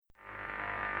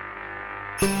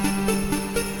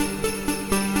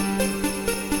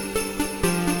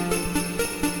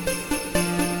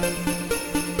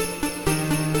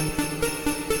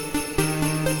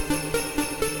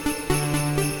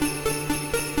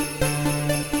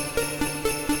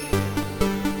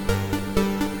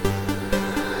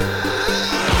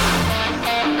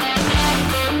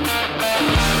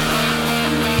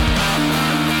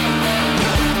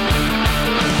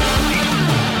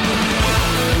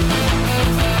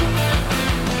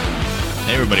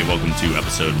Welcome to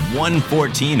episode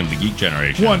 114 of the Geek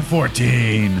Generation.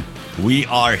 114. We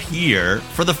are here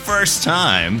for the first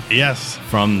time. Yes.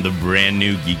 From the brand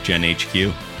new Geek Gen HQ.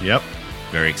 Yep.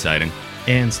 Very exciting.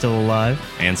 And still alive.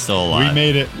 We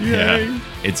made it. Yay. Yeah.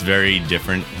 It's very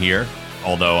different here,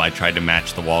 although I tried to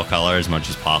match the wall color as much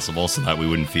as possible so that we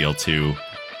wouldn't feel too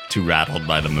rattled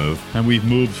by the move. And we've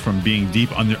moved from being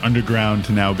deep underground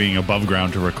to now being above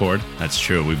ground to record. That's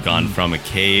true. We've gone from a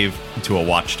cave to a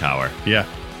watchtower. Yeah.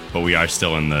 But we are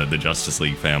still in the Justice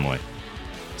League family.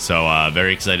 So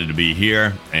very excited to be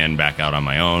here and back out on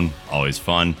my own. Always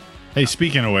fun. Hey,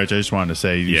 speaking of which, I just wanted to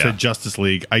say, you said Justice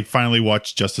League. I finally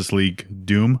watched Justice League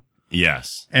Doom.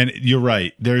 Yes. And you're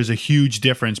right. There's a huge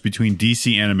difference between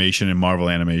DC animation and Marvel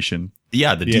animation.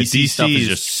 Yeah, the DC stuff is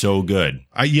just so good.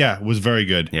 It was very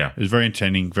good. Yeah. It was very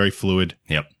entertaining, very fluid.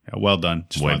 Yep. Yeah, well done.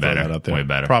 Just way better. That out there. Way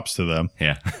better. Props to them.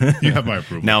 Yeah. You have my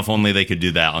approval. Now, if only they could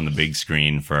do that on the big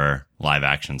screen for live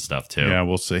action stuff, too. Yeah,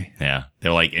 we'll see. Yeah.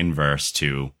 They're like inverse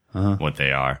to what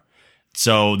they are.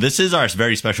 So this is our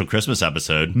very special Christmas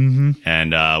episode. Mm-hmm.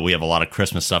 And we have a lot of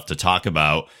Christmas stuff to talk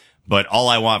about. But all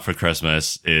I want for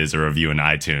Christmas is a review in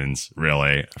iTunes,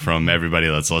 really, from everybody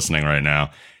that's listening right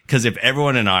now. Because if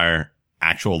everyone in our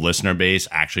actual listener base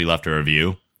actually left a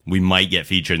review, we might get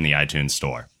featured in the iTunes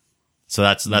store. So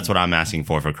that's what I'm asking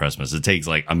for Christmas. It takes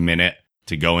like a minute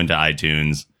to go into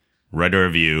iTunes, write a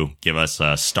review, give us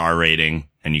a star rating,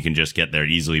 and you can just get there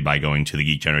easily by going to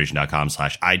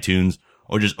thegeekgeneration.com/iTunes,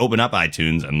 or just open up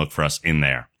iTunes and look for us in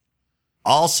there.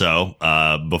 Also,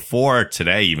 before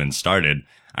today even started,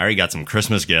 I already got some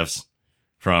Christmas gifts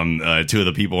from two of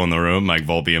the people in the room, Mike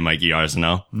Volpe and Mikey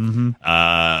Arsenault. Mm-hmm.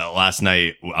 Last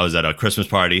night, I was at a Christmas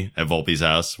party at Volpe's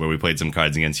house where we played some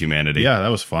Cards Against Humanity. Yeah, that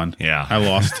was fun. Yeah. I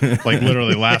lost. Like,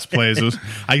 literally, last plays.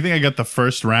 I think I got the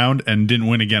first round and didn't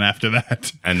win again after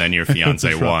that. And then your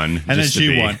fiance won. And then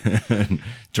she won.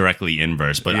 Directly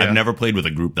inverse. But Yeah. I've never played with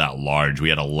a group that large. We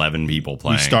had 11 people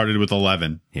playing. We started with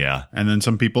 11. Yeah. And then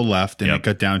some people left, and it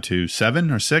got down to 7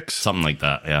 or 6. Something like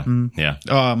that, yeah.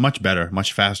 Yeah. Much better,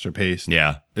 much faster paced.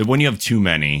 Yeah. When you have too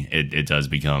many, it does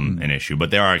become an issue.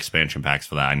 But there are expansion packs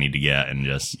for that I need to get and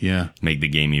just make the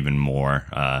game even more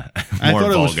I thought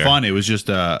vulgar. it was fun. It was just,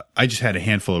 I just had a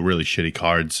handful of really shitty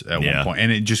cards at one point,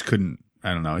 and it just couldn't,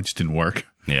 I don't know, it just didn't work.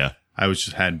 Yeah. I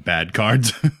just had bad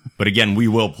cards. But again, we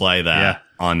will play that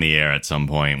on the air at some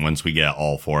point. Once we get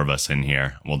all 4 of us in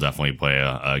here, we'll definitely play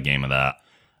a game of that.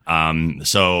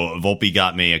 So Volpe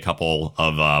got me a couple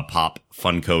of Pop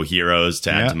Funko heroes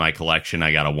to add to my collection.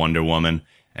 I got a Wonder Woman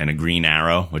and a Green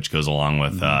Arrow, which goes along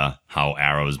with how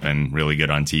Arrow's been really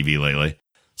good on TV lately.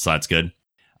 So that's good.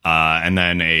 And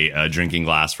then a drinking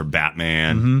glass for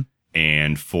Batman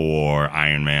and for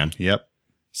Iron Man. Yep.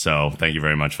 So thank you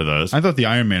very much for those. I thought the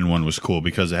Iron Man one was cool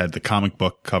because it had the comic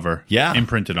book cover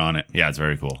imprinted on it. Yeah, it's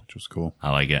very cool. Which was cool.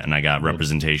 I like it. And I got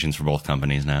representations for both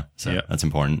companies now. So that's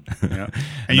important. Yeah.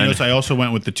 And you notice I also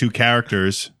went with the 2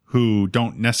 characters who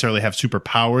don't necessarily have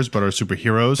superpowers but are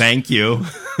superheroes. Thank you.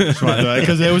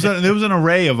 Because there was an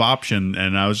array of option,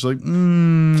 and I was like,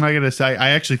 I gotta say,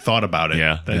 I actually thought about it.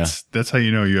 Yeah, that's how you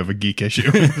know you have a geek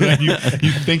issue.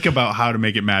 you think about how to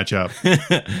make it match up.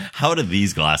 How do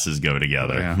these glasses go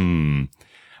together? Yeah.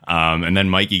 And then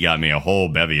Mikey got me a whole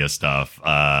bevy of stuff.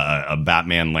 A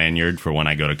Batman lanyard for when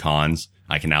I go to cons.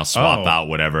 I can now swap out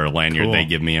whatever lanyard they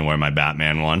give me and wear my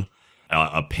Batman one.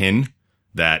 A pin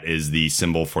that is the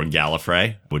symbol for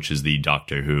Gallifrey, which is the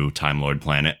Doctor Who Time Lord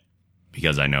planet,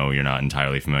 because I know you're not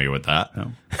entirely familiar with that.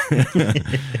 No.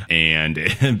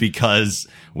 And because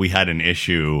we had an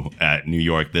issue at New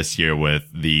York this year with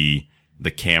the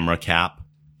camera cap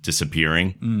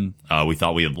disappearing, we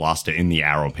thought we had lost it in the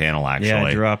Arrow panel, actually. Yeah,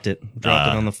 I dropped it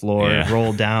on the floor,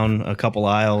 rolled down a couple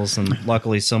aisles, and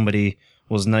luckily somebody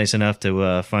was nice enough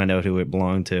to find out who it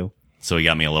belonged to. So he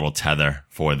got me a little tether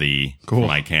for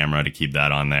my camera to keep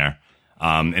that on there.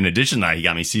 In addition to that, he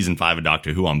got me season 5 of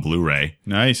Doctor Who on Blu-ray.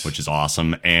 Nice. Which is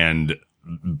awesome. And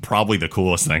probably the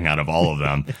coolest thing out of all of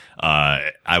them.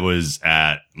 I was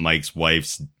at Mike's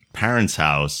wife's parents'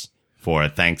 house for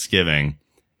Thanksgiving,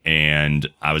 and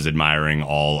I was admiring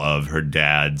all of her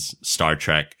dad's Star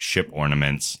Trek ship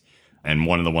ornaments. And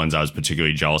one of the ones I was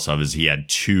particularly jealous of is he had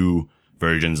 2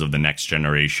 versions of the Next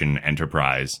Generation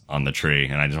Enterprise on the tree,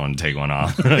 and I just wanted to take one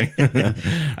off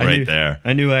there.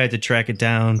 I knew I had to track it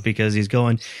down because he's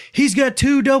got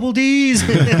 2 double Ds.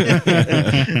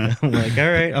 I'm like,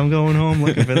 all right, I'm going home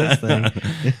looking for this thing.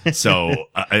 So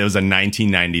it was a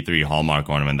 1993 Hallmark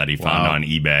ornament that he found on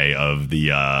eBay of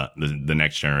the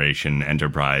Next Generation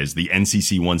Enterprise, the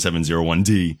NCC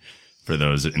 1701D, for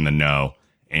those in the know.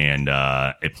 And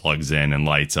it plugs in and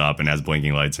lights up and has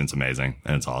blinking lights, and it's amazing,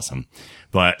 and it's awesome.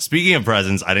 But speaking of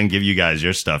presents, I didn't give you guys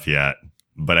your stuff yet,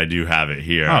 but I do have it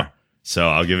here. Oh. So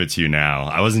I'll give it to you now.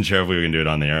 I wasn't sure if we were going to do it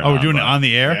on the air. Oh, we're doing it on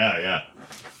the air? Yeah.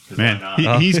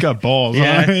 Man, he's got balls.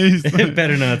 Yeah, it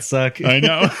better not suck. I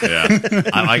know.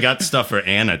 Yeah, I got stuff for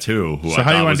Anna too. So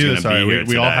how do you want to do this? Sorry,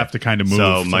 we all have to kind of move.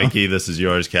 So Mikey, this is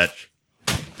yours, Catch,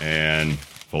 and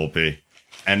Volpe.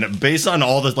 And based on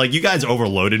all this, like, you guys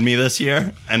overloaded me this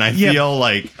year, and I feel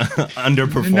like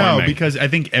underperforming. No, because I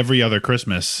think every other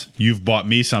Christmas you've bought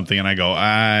me something, and I go,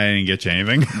 I didn't get you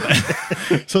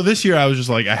anything. So this year I was just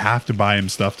like, I have to buy him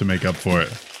stuff to make up for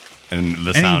it. And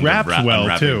the sound he wraps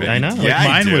well too. I know.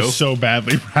 Like, mine was so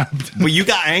badly wrapped. But you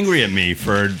got angry at me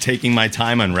for taking my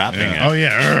time unwrapping it. Oh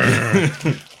yeah,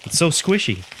 it's so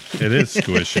squishy. It is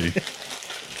squishy.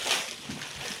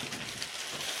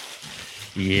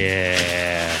 Yeah.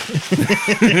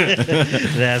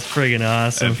 That's friggin'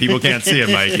 awesome. And people can't see it,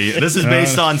 Mikey. This is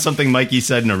based on something Mikey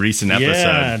said in a recent episode.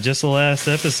 Yeah, just the last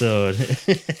episode.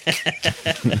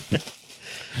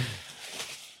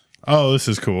 Oh, this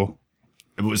is cool.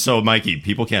 So, Mikey,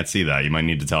 people can't see that. You might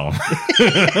need to tell them.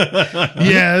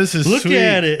 Yeah, this is Look sweet.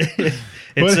 at it.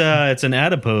 It's an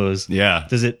adipose. Yeah.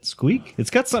 Does it squeak? It's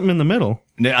got something in the middle.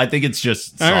 I think it's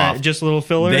just soft. All right, just a little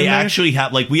filler. They in there? actually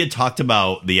have, like, we had talked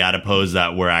about the adipose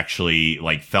that were actually,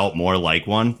 like, felt more like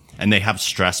one. And they have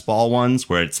stress ball ones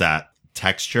where it's that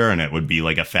texture and it would be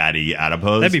like a fatty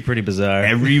adipose. That'd be pretty bizarre.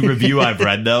 Every review I've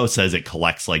read, though, says it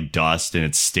collects, like, dust and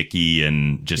it's sticky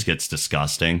and just gets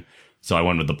disgusting. So I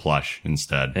went with the plush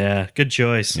instead. Yeah, good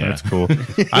choice. Yeah. That's cool.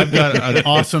 I've got an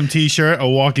awesome T-shirt, a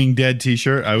Walking Dead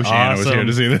T-shirt. I wish Anna was here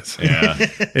to see this. Yeah,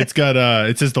 it's got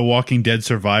it says The Walking Dead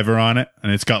Survivor on it,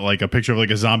 and it's got like a picture of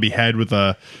like a zombie head with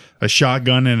a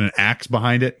shotgun and an axe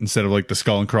behind it instead of like the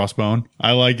skull and crossbone.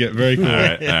 I like it. Very cool. All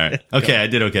right. Okay, I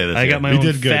did okay this year. I got my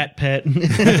own fat pet.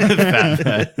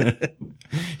 Fat pet.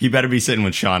 He better be sitting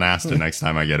with Sean Astin next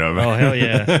time I get over. Oh, hell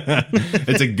yeah.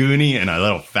 It's a Goonie and a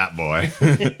little fat boy.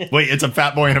 Wait, it's a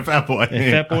fat boy and a fat boy.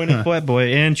 A fat boy and a fat boy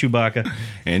and Chewbacca.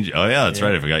 And oh yeah, that's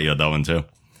right. I forgot you had that one too.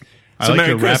 I like Merry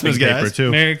your wrapping Christmas, paper guys.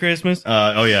 too. Merry Christmas.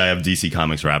 Oh yeah, I have DC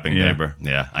Comics wrapping Yeah. paper.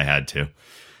 Yeah, I had to.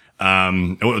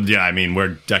 Yeah, I mean,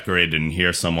 we're decorated in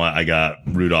here somewhat. I got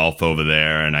Rudolph over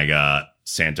there, and I got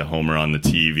Santa Homer on the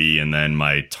TV, and then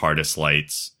my TARDIS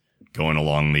lights going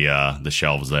along the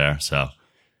shelves there. So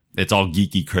it's all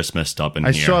geeky Christmas up in here.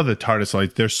 I saw the TARDIS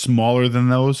lights. They're smaller than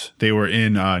those. They were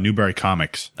in Newberry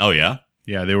Comics. Oh yeah,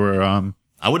 Yeah, they were.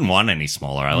 I wouldn't want any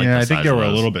smaller. I like. Yeah, the I think size they of were a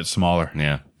those. little bit smaller.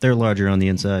 Yeah, They're larger on the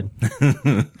inside.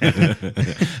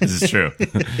 this is true.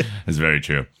 It's very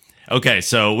true. Okay,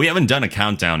 so we haven't done a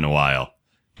countdown in a while,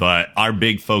 but our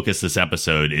big focus this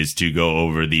episode is to go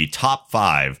over the top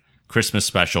 5 Christmas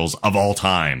specials of all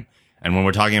time. And when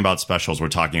we're talking about specials, we're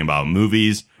talking about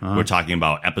movies. We're talking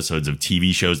about episodes of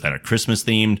TV shows that are Christmas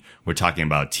themed. We're talking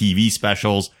about TV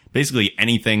specials. Basically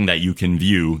anything that you can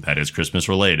view that is Christmas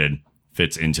related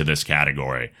fits into this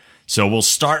category. So we'll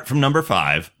start from number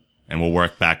 5 and we'll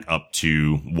work back up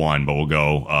to 1, but we'll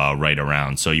go right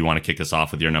around. So you want to kick us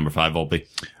off with your number 5, Volpe?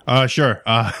 Sure.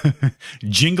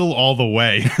 Jingle All the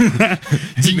Way.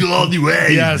 Jingle All the Way.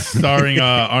 Yes, starring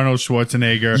Arnold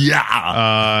Schwarzenegger.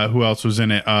 Yeah. Who else was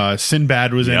in it?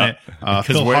 Sinbad was in it.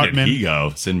 Phil where Hartman. did he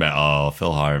go? Sinbad. Oh,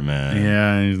 Phil Hartman.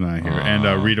 Yeah, he's not here. And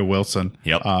Rita Wilson.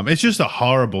 Yep. It's just a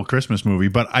horrible Christmas movie,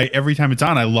 but every time it's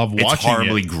on, I love watching it. It's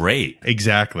horribly great.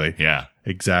 Exactly. Yeah.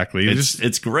 Exactly.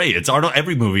 It's great. It's Arnold.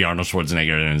 Every movie Arnold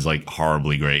Schwarzenegger in is like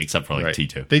horribly great, except for like Right.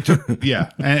 T2. They took,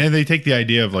 and they take the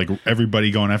idea of like everybody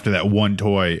going after that one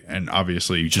toy, and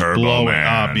obviously you just Turbo blow Man. it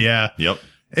up. Yeah. Yep.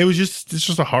 It's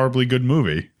just a horribly good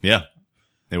movie. Yeah.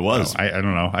 It was. I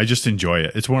don't know. I just enjoy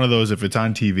it. It's one of those, if it's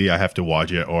on TV, I have to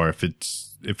watch it, or if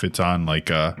it's on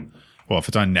like if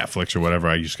it's on Netflix or whatever,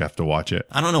 I just have to watch it.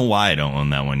 I don't know why I don't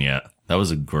own that one yet. That was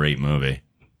a great movie.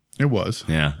 It was.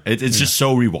 Yeah. It's just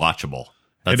so rewatchable.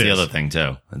 That's It the is. other thing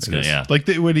too. That's good. Yeah. Like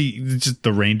when just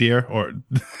the reindeer, or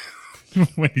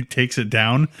when he takes it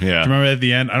down. Yeah. Do you remember at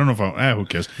the end? I don't know if who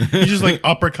cares? He just like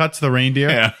uppercuts the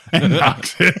reindeer and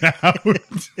knocks it out.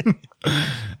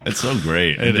 It's so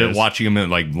great. It And is. watching him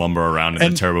like lumber around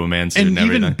in the Turbo Man suit and And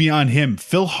everything. even beyond him,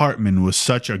 Phil Hartman was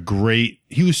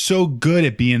he was so good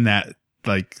at being that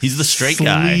he's the straight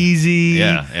guy, sleazy,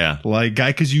 yeah, like guy,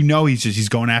 because he's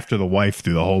going after the wife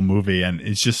through the whole movie, and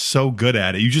it's just so good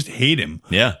at it. You just hate him,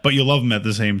 but you love him at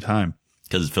the same time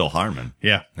because it's Phil Hartman.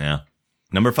 Yeah.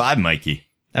 Number 5, Mikey.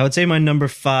 I would say my number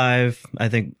 5, I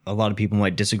think a lot of people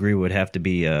might disagree, would have to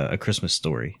be A Christmas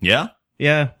Story. Yeah?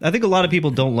 Yeah. I think a lot of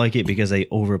people don't like it because they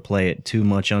overplay it too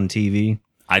much on TV.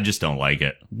 I just don't like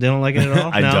it. They don't like it at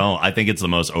all? I don't. I think it's the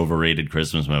most overrated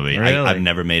Christmas movie. Really? I've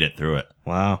never made it through it.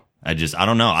 Wow. I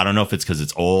don't know. I don't know if it's because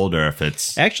it's old or if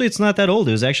it's... Actually, it's not that old.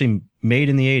 It was actually made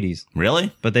in the 80s.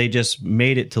 Really? But they just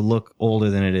made it to look older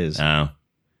than it is. Oh.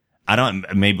 I don't...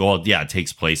 Maybe... Well, yeah, it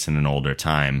takes place in an older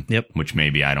time. Yep. Which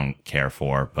maybe I don't care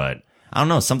for, but I don't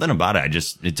know. Something about it.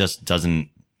 It just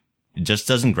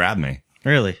doesn't grab me.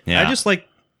 Really? Yeah. I just like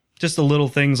just the little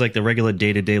things, like the regular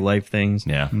day-to-day life things.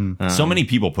 Yeah. So many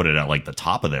people put it at like the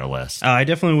top of their list. I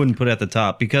definitely wouldn't put it at the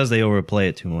top because they overplay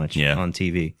it too much on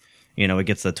TV. You know, it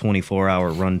gets the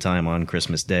 24-hour runtime on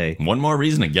Christmas Day. One more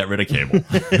reason to get rid of cable.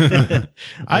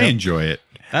 I enjoy it.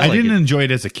 I like didn't enjoy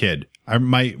it as a kid.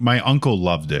 My uncle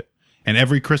loved it. And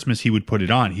every Christmas he would put it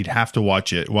on. He'd have to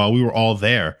watch it while we were all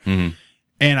there. Mm-hmm.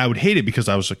 And I would hate it because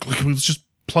I was like, let's just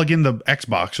plug in the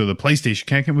Xbox or the PlayStation.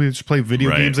 Can't we just play video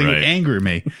games? They would anger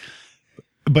me.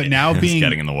 But now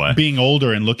getting in the way. Being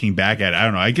older and looking back at it, I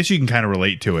don't know. I guess you can kind of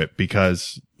relate to it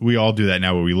because we all do that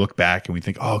now where we look back and we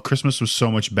think, oh, Christmas was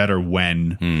so much better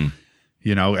when,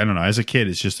 you know, I don't know. As a kid,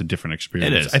 it's just a different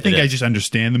experience. It is. I think I just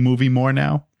understand the movie more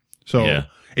now. So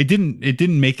it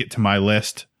didn't make it to my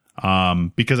list.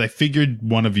 Because I figured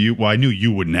one of you, well, I knew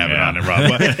you wouldn't have it on it, Rob,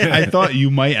 but I thought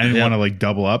you might. I didn't want to like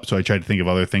double up. So I tried to think of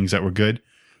other things that were good.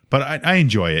 But I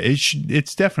enjoy it.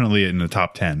 It's definitely in the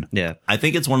top 10. Yeah. I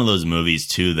think it's one of those movies,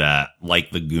 too, that,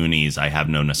 like The Goonies, I have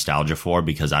no nostalgia for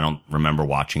because I don't remember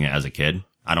watching it as a kid.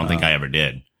 I don't think I ever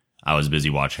did. I was busy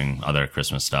watching other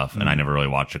Christmas stuff, and I never really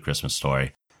watched A Christmas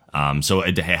Story. So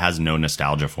it has no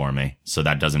nostalgia for me. So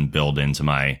that doesn't build into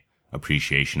my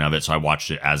appreciation of it. So I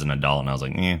watched it as an adult, and I was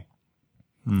like,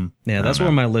 Yeah, that's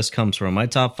where my list comes from. My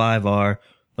top 5 are...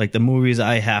 like the movies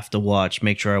I have to watch,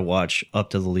 make sure I watch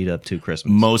up to the lead up to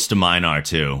Christmas. Most of mine are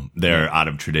too. They're out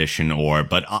of tradition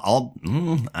but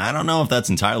I don't know if that's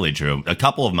entirely true. A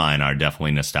couple of mine are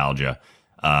definitely nostalgia.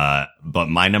 But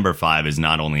my number 5 is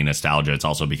not only nostalgia, it's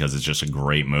also because it's just a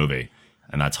great movie.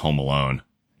 And that's Home Alone.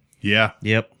 Yeah.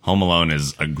 Yep. Home Alone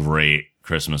is a great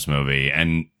Christmas movie.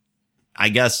 And I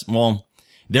guess,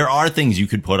 there are things you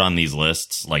could put on these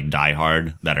lists, like Die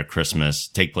Hard, that are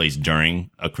take place during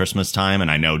a Christmas time. And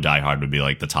I know Die Hard would be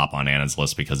like the top on Anna's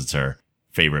list because it's her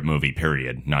favorite movie,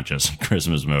 period, not just a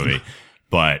Christmas movie.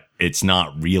 But it's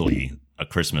not really a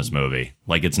Christmas movie.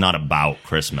 Like, it's not about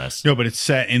Christmas. No, but it's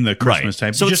set in the Christmas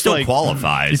time. So it still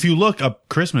qualifies. If you look up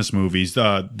Christmas movies,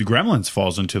 the Gremlins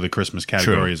falls into the Christmas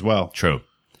category as well. True.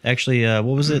 Actually,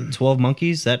 what was it? 12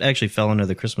 Monkeys? That actually fell under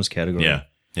the Christmas category.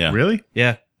 Yeah. Really?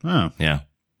 Yeah. Oh. Yeah.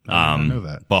 I didn't know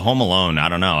that. But Home Alone, I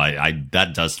don't know.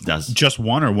 That does just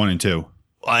 1 or 1 and 2.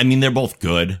 I mean, they're both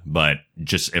good, but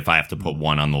just if I have to put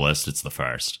one on the list, it's the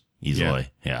first easily.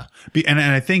 Yeah. And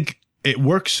I think it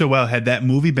works so well. Had that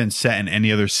movie been set in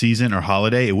any other season or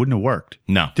holiday, it wouldn't have worked.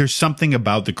 No. There's something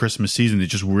about the Christmas season that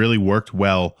just really worked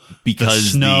well. Because the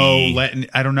snow,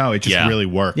 I don't know, it just really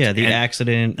worked. Yeah, the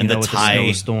accident, and the with tie,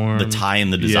 the snowstorm. the tie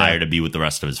and the desire to be with the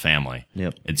rest of his family.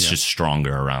 Yep. It's just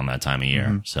stronger around that time of year.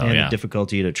 Mm-hmm. So and the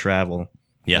difficulty to travel.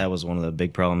 Yeah. That was one of the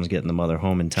big problems, getting the mother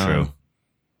home in time. True.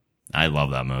 I love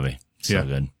that movie. So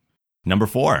good. Number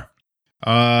 4.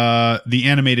 The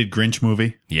animated Grinch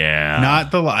movie. Yeah.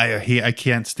 Not the I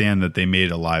can't stand that they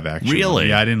made a live action. Really?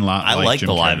 Yeah, I didn't I like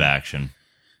the live action.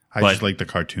 I just like the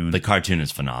cartoon. The cartoon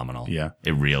is phenomenal. Yeah.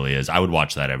 It really is. I would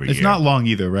watch that every year. It's not long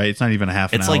either, right? It's not even a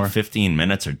half an hour. It's like 15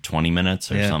 minutes or 20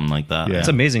 minutes or something like that. Yeah. It's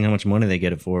amazing how much money they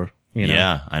get it for.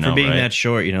 Yeah, I know. For being that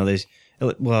short,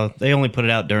 they only put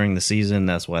it out during the season.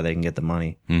 That's why they can get the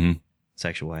money. Mm-hmm. That's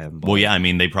actually why I haven't bought it. Well, yeah, I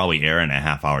mean, they probably air in a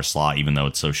half-hour slot, even though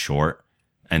it's so short,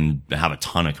 and have a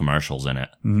ton of commercials in it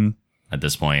at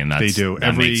this point. And they do.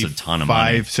 That makes a ton of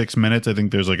money. 5-6 minutes, I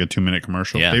think there's like a 2-minute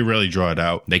commercial. Yeah. They really draw it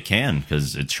out. They can,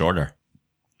 because it's shorter.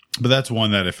 But that's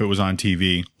one that if it was on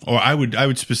TV, or I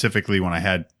would specifically, when I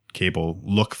had cable,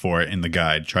 look for it in the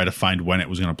guide, try to find when it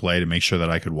was going to play to make sure that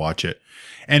I could watch it.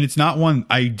 And it's not one,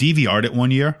 I DVR'd it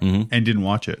one year and didn't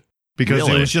watch it. Because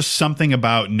there was just something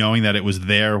about knowing that it was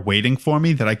there waiting for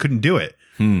me that I couldn't do it.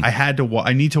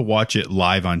 I need to watch it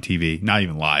live on TV. Not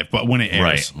even live, but when it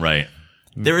airs. Right.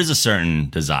 There is a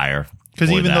certain desire.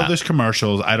 Because even though there's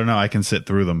commercials, I don't know, I can sit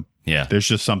through them. Yeah. There's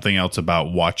just something else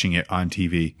about watching it on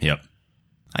TV. Yep.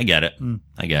 I get it.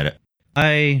 I get it.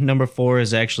 My number 4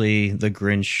 is actually the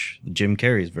Grinch, Jim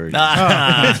Carrey's version.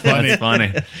 That's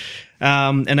funny.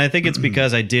 And I think it's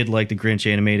because I did like the Grinch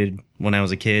animated when I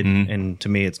was a kid, and to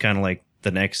me, it's kind of like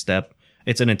the next step.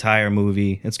 It's an entire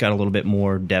movie. It's got a little bit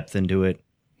more depth into it.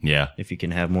 Yeah. If you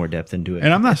can have more depth into it.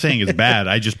 And I'm not saying it's bad.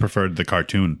 I just preferred the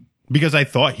cartoon because I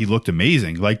thought he looked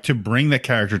amazing. Like, to bring that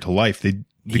character to life, they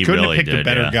couldn't have picked a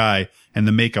better guy, and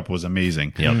the makeup was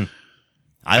amazing. Yep.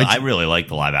 I really like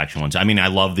the live action ones. I mean, I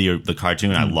love the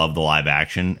cartoon. I love the live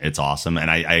action. It's awesome. And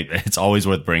I it's always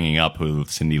worth bringing up who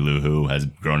Cindy Lou Who has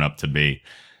grown up to be.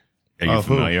 Are you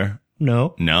familiar?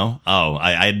 No. Oh,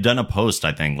 I had done a post,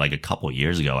 I think, like a couple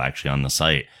years ago, actually, on the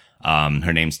site.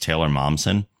 Her name's Taylor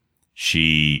Momsen.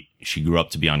 She grew up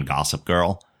to be on Gossip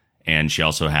Girl, and she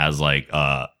also has like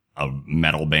a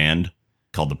metal band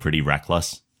called The Pretty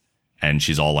Reckless, and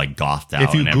she's all like gothed out.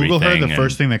 If you and Google her, everything, the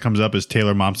first thing that comes up is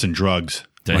Taylor Momsen drugs.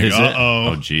 Like, is it?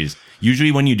 Oh, geez.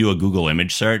 Usually when you do a Google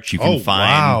image search, you can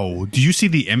find... wow. Do you see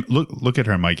the... Look at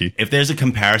her, Mikey. If there's a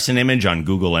comparison image on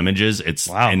Google Images, it's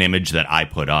an image that I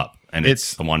put up, and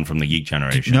it's the one from the Geek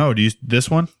Generation. No, do you... This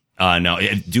one? No,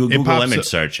 do a Google image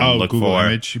search and look Google for...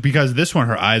 image. Because this one,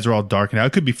 her eyes are all darkened out.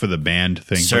 It could be for the band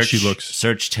thing, but she looks...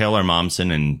 Search Taylor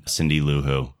Momsen and Cindy Lou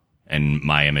Who, and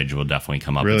my image will definitely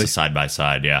come up. Really? It's a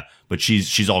side-by-side, yeah. But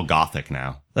she's all gothic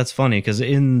now. That's funny, because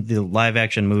in the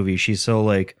live-action movie, she's so,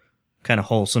 like, kind of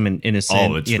wholesome and innocent.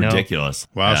 Oh, it's ridiculous.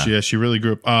 Wow, she really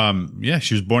grew up.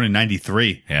 She was born in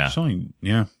 93.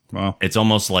 Yeah. Wow. It's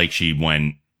almost like she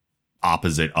went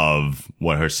opposite of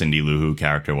what her Cindy Lou Who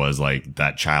character was, like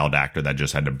that child actor that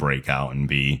just had to break out and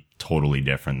be totally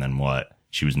different than what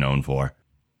she was known for.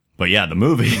 But yeah, the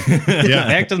movie. Yeah,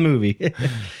 back to the movie.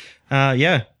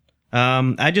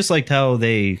 I just liked how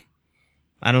they,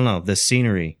 I don't know, the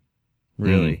scenery.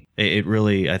 Really, it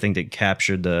really, I think, it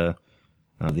captured the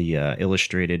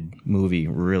illustrated movie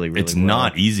really it's well.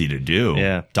 Not easy to do.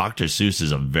 Yeah. Dr. Seuss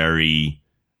is a very,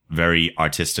 very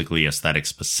artistically aesthetic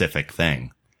specific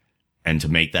thing. And to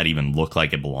make that even look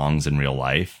like it belongs in real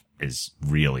life is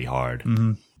really hard.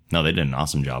 Mm-hmm. No, they did an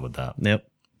awesome job with that. Yep.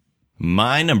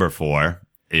 My number 4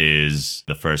 is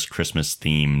the first Christmas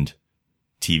themed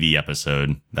TV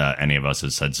episode that any of us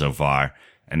has said so far.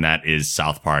 And that is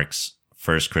South Park's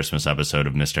first Christmas episode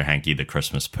of Mr. Hanky the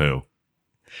Christmas Pooh.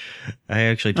 I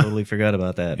actually totally forgot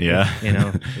about that. Yeah.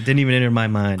 It didn't even enter my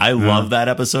mind. I love that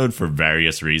episode for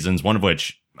various reasons. One of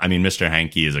which, I mean, Mr.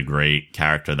 Hanky is a great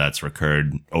character that's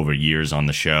recurred over years on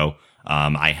the show.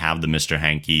 I have the Mr.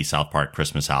 Hanky South Park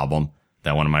Christmas album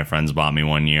that one of my friends bought me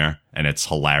one year, and it's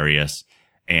hilarious.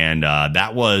 And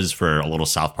that was, for a little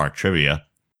South Park trivia,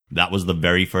 that was the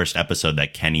very first episode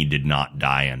that Kenny did not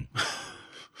die in.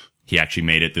 He actually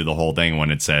made it through the whole thing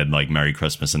when it said, like, Merry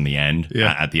Christmas in the end.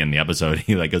 Yeah. At the end of the episode,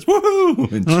 he, like, goes, woohoo!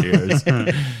 And cheers.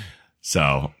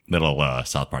 So, little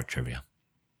South Park trivia.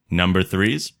 Number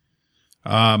 3s?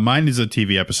 Mine is a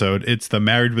TV episode. It's the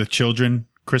Married with Children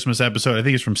Christmas episode. I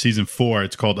think it's from season 4.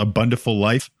 It's called A Bundiful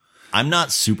Life. I'm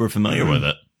not super familiar with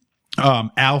it.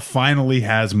 Al finally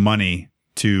has money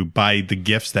to buy the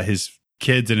gifts that his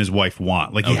kids and his wife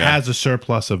want. Like, he has a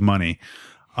surplus of money.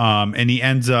 And he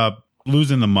ends up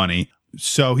losing the money.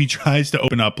 So he tries to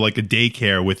open up like a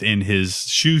daycare within his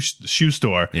shoe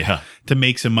store to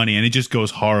make some money. And it just goes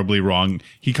horribly wrong.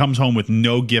 He comes home with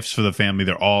no gifts for the family.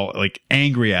 They're all like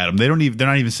angry at him. They're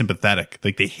not even sympathetic.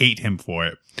 Like, they hate him for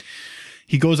it.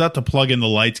 He goes out to plug in the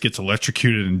lights, gets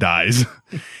electrocuted, and dies.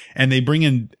 And they bring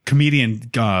in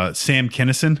comedian Sam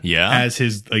Kinison as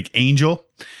his like angel.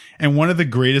 And one of the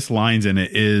greatest lines in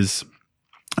it is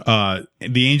the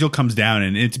angel comes down,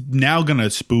 and it's now going to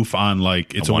spoof on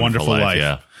like It's a Wonderful Life.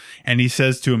 Yeah. And he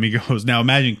says to him, he goes, now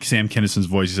imagine Sam Kinison's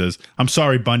voice. He says, "I'm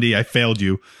sorry, Bundy, I failed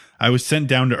you. I was sent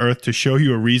down to Earth to show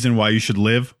you a reason why you should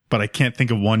live, but I can't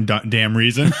think of one damn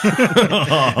reason."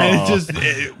 And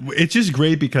it's just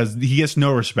great because he gets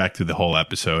no respect through the whole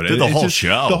episode. Through the whole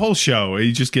show. The whole show.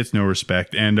 He just gets no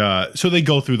respect. And so they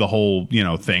go through the whole,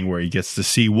 thing where he gets to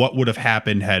see what would have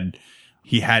happened had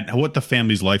he had, what the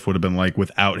family's life would have been like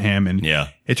without him. And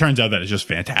it turns out that it's just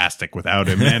fantastic without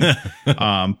him. And,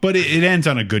 but it ends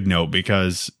on a good note,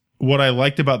 because what I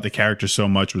liked about the character so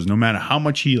much was no matter how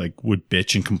much he like would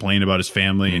bitch and complain about his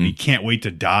family and he can't wait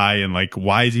to die and like,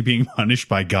 why is he being punished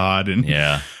by God?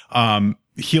 And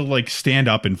he'll like stand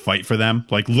up and fight for them,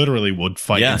 like literally would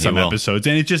fight in some episodes.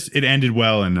 And it ended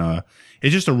well. And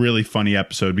it's just a really funny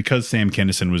episode because Sam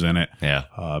Kinison was in it. Yeah.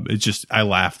 I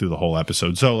laughed through the whole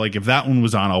episode. So like if that one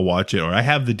was on, I'll watch it, or I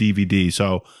have the DVD.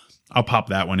 So I'll pop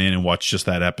that one in and watch just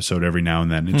that episode every now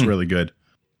and then. It's really good.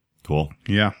 Cool.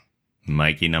 Yeah.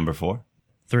 Mikey, number 4?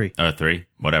 3. 3.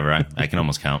 Whatever. I can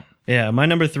almost count. Yeah. My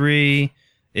number 3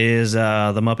 is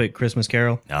the Muppet Christmas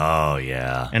Carol. Oh,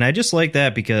 yeah. And I just like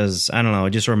that because, I don't know,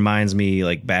 it just reminds me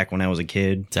like back when I was a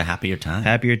kid. It's a happier time.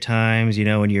 Happier times, you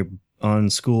know, when you're on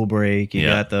school break, you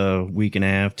got the week and a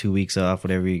half, 2 weeks off,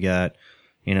 whatever you got.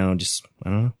 You know, just, I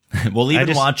don't know. Well,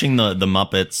 even watching the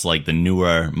Muppets, like the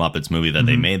newer Muppets movie that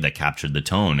they made that captured the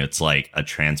tone, it's like a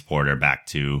transporter back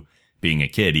to being a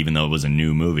kid, even though it was a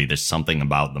new movie. There's something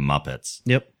about the Muppets.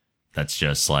 Yep. That's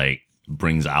just like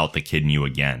brings out the kid in you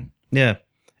again. Yeah.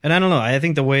 And I don't know. I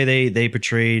think the way they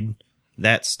portrayed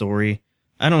that story,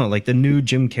 I don't know, like the new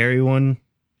Jim Carrey one,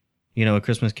 you know, A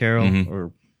Christmas Carol,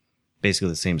 or basically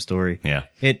the same story. Yeah.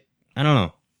 I don't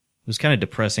know. It was kind of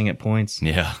depressing at points.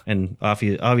 Yeah. And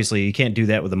obviously you can't do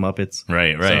that with the Muppets.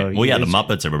 Right. So well, yeah, the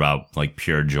Muppets are about like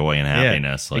pure joy and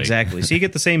happiness. Yeah, like. exactly. So you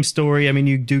get the same story. I mean,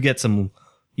 you do get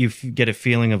get a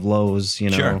feeling of lows, you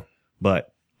know, Sure.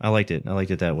 But I liked it. I liked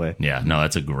it that way. Yeah. No,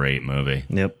 that's a great movie.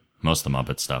 Yep. Most of the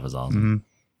Muppet stuff is awesome.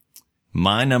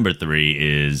 My number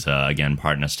 3 is, again,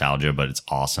 part nostalgia, but it's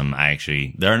awesome.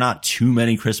 There are not too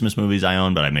many Christmas movies I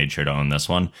own, but I made sure to own this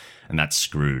one, and that's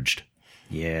Scrooged.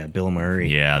 Yeah, Bill Murray.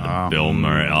 Yeah, the Bill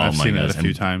Murray. Oh I've my seen god, that a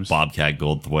few times. Bobcat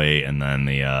Goldthwait, and then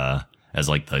as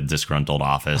like the disgruntled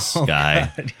office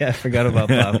guy. God, yeah, I forgot about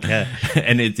Bobcat.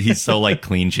 And he's so like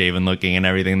clean shaven looking and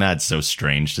everything. That's so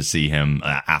strange to see him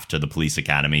after the police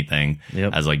academy thing,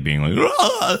 as like being like,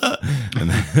 and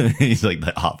then he's like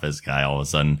the office guy all of a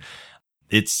sudden.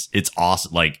 It's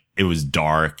awesome. Like, it was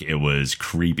dark. It was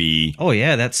creepy. Oh,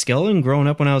 yeah. That skeleton growing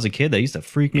up when I was a kid, that used to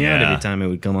freak me out every time it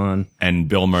would come on. And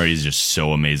Bill Murray's just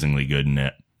so amazingly good in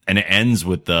it. And it ends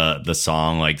with the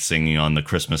song, like, singing on the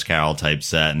Christmas Carol type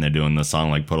set. And they're doing the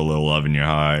song, like, Put a Little Love in Your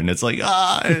Heart. And it's like,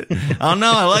 I don't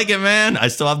know. I like it, man. I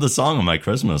still have the song on my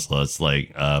Christmas list,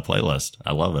 like, playlist.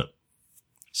 I love it.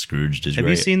 Scrooged is great. Have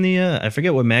you seen I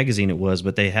forget what magazine it was,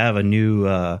 but they have a new,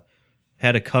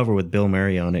 had a cover with Bill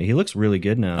Murray on it. He looks really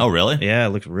good now. Oh, really? Yeah, it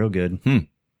looks real good.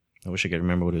 I wish I could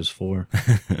remember what it was for.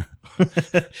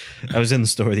 I was in the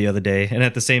store the other day, and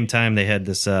at the same time, they had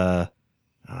this, what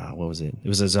was it? It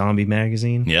was a zombie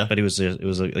magazine. Yeah. But it was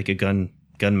like a gun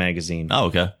magazine. Oh,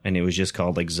 okay. And it was just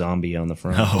called like Zombie on the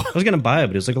front. Oh. I was going to buy it,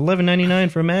 but it was like $11.99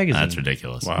 for a magazine. That's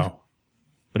ridiculous. Wow.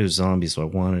 But it was zombies, so I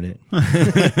wanted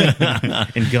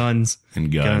it. And guns.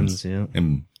 And yeah.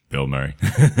 And Bill Murray.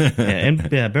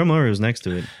 Bill Murray was next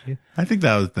to it. Yeah. I think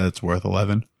that's worth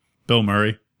 11. Bill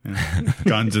Murray. Yeah.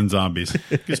 Guns and zombies.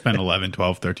 You could spend 11,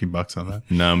 12, $13 on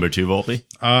that. Number 2, Volpe?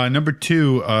 Number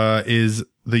 2 is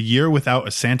The Year Without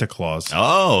a Santa Claus.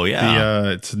 Oh, yeah.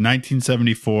 It's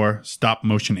 1974, stop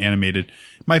motion animated.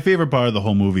 My favorite part of the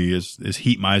whole movie is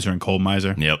Heat Miser and Cold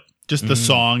Miser. Yep. Just the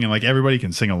song, and like everybody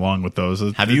can sing along with those.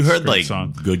 Have you heard like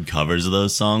good covers of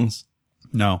those songs?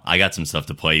 No. I got some stuff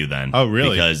to play you then. Oh,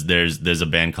 really? Because there's a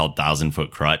band called 1,000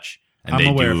 Foot Crutch, and I'm they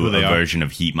aware of do who they a are. version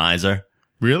of Heat Miser.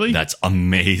 Really? That's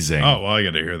amazing. Oh, well, I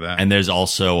got to hear that. And there's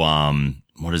also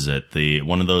what is it?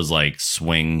 One of those like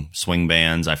swing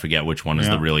bands. I forget which one is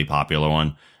the really popular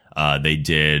one. They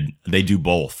do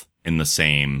both in the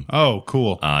same. Oh,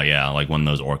 cool. Yeah, like one of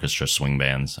those orchestra swing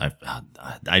bands.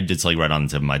 It's like right on the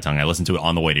tip of my tongue. I listened to it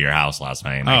on the way to your house last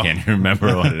night, and I can't even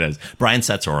remember what it is. Brian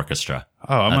Setzer Orchestra.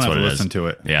 Oh, I'm That's gonna have what to listen to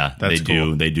it. Yeah, That's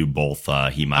cool. They do both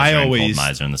Heat Miser and Cold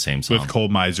Miser in the same song. With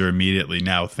Cold Miser, immediately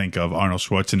now think of Arnold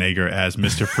Schwarzenegger as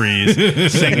Mr. Freeze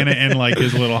singing it in like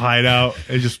his little hideout.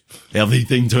 It just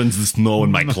everything turns to snow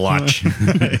in my clutch.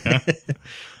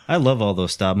 I love all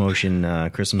those stop motion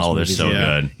Christmas movies. Oh, they're so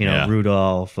good. You know,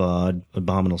 Rudolph,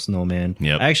 Abominable Snowman.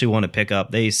 Yep. I actually want to pick up.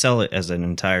 They sell it as an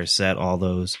entire set. All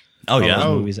those. Oh, those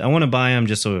movies. I want to buy them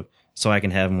just so I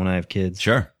can have them when I have kids.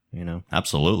 Sure. You know.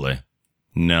 Absolutely.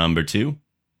 Number 2.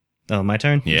 Oh, my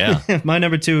turn? Yeah. My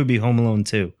number 2 would be Home Alone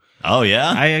 2. Oh,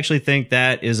 yeah? I actually think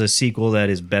that is a sequel that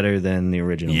is better than the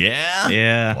original. Yeah?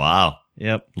 Yeah. Wow.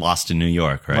 Yep. Lost in New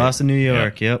York, right? Lost in New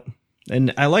York, yep.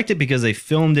 And I liked it because they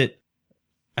filmed it.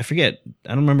 I forget. I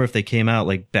don't remember if they came out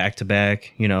like back to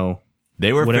back, you know.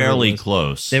 They were fairly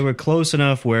close. They were close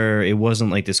enough where it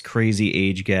wasn't like this crazy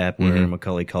age gap where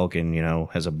Macaulay Culkin, you know,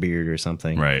 has a beard or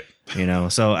something. Right. You know,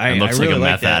 so I looks really like a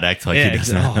like meth addict like he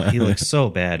does. Oh, he looks so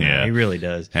bad. Man. Yeah. He really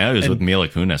does. Yeah, he was with Mila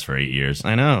Kunis for 8 years.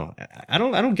 I know. I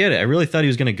don't get it. I really thought he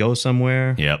was going to go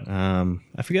somewhere. Yep.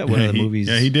 I forget one of the movies.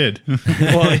 Yeah, he did.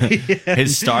 Well, yeah.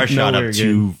 His star shot Nowhere up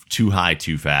good. too high,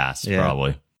 too fast,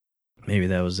 probably. Maybe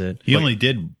that was it. He only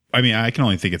did. I mean, I can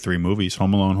only think of 3 movies: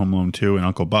 Home Alone 2, and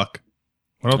Uncle Buck.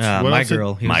 What else? What My else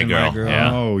Girl. He was My in Girl, My Girl.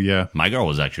 yeah. Oh, yeah. My Girl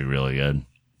was actually really good.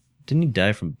 Didn't he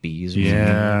die from bees or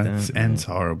Yeah, something like it that? ends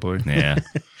horribly. Yeah.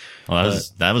 Well,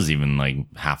 that was even like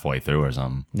halfway through or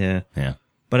something. Yeah. Yeah.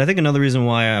 But I think another reason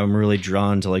why I'm really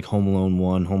drawn to like Home Alone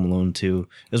 1, Home Alone 2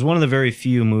 is one of the very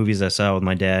few movies I saw with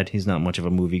my dad. He's not much of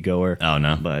a movie goer. Oh,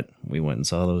 no. But we went and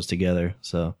saw those together.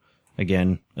 So,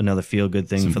 again, another feel-good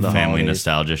thing for the family holidays.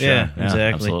 nostalgia show. Yeah,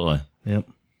 exactly. Absolutely. Yep.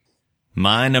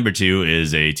 My number 2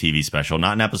 is a TV special.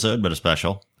 Not an episode, but a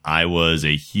special. I was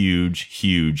a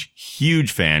huge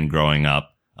fan growing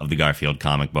up of the Garfield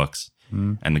comic books.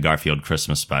 And the Garfield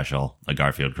Christmas special. A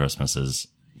Garfield Christmas is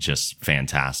just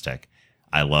fantastic.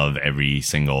 I love every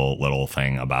single little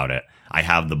thing about it. I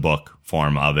have the book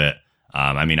form of it.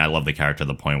 I mean, I love the character to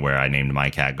the point where I named my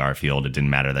cat Garfield. It didn't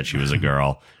matter that she was a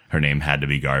girl. Her name had to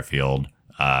be Garfield.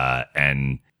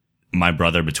 And my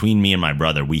brother, between me and my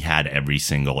brother, we had every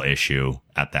single issue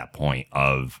at that point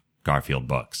of Garfield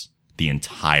books. The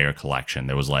entire collection.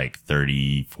 There was like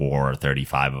 34 or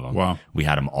 35 of them. Wow. We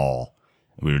had them all.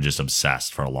 We were just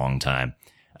obsessed for a long time.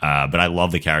 But I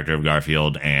love the character of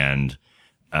Garfield, and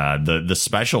the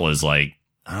special is like,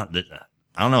 I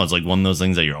don't know. It's like one of those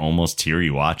things that you're almost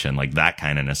teary watching, like that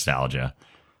kind of nostalgia.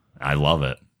 I love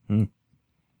it. And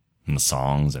the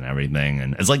songs and everything.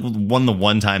 And it's like one of the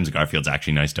one times Garfield's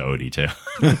actually nice to Odie too.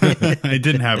 It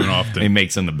didn't happen often. He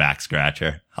makes him the back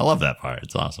scratcher. I love that part.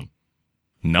 It's awesome.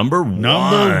 Number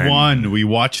one. We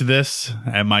watched this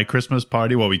at my Christmas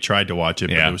party. Well, we tried to watch it,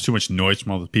 but there was too much noise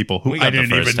from all the people who I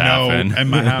didn't even know in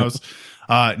my house.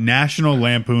 National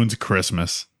Lampoon's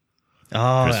Christmas.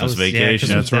 Oh, Christmas Vacation.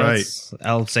 That's right.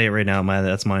 I'll say it right now.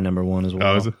 That's my number 1 as well.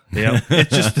 Oh, is it? Yeah. It's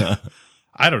just,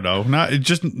 I don't know. It's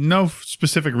just no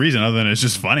specific reason other than it's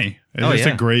just funny. It's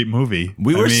just a great movie.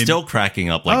 We were still cracking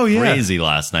up like crazy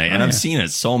last night, and I've seen it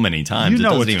so many times. You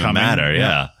know it doesn't even matter.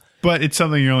 Yeah. But it's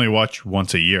something you only watch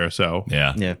once a year, so.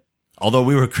 Yeah. Although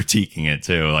we were critiquing it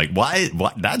too. Like, why?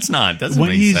 Doesn't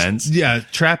make sense. Yeah,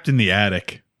 trapped in the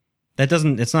attic.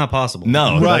 It's not possible.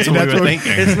 No, right, that's what we were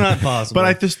thinking. It's not possible. But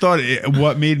I just thought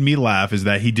what made me laugh is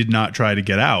that he did not try to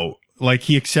get out. Like,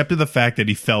 he accepted the fact that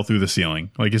he fell through the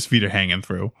ceiling. Like, his feet are hanging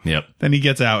through. Yep. Then he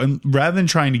gets out, and rather than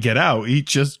trying to get out, he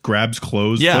just grabs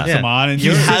clothes, puts them on, and he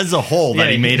has a hole that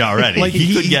he made already. Like,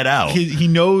 he could get out. He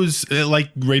knows,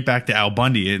 like, right back to Al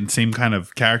Bundy, and same kind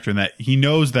of character in that he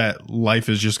knows that life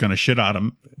is just going to shit on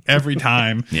him every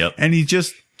time. Yep. And he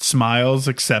just smiles,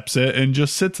 accepts it, and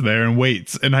just sits there and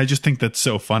waits. And I just think that's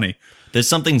so funny. There's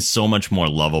something so much more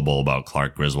lovable about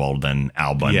Clark Griswold than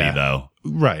Al Bundy, though.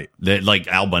 Right. That, like,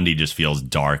 Al Bundy just feels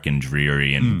dark and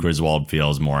dreary, and Griswold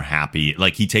feels more happy.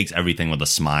 Like, he takes everything with a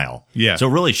smile. Yeah. So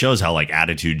it really shows how, like,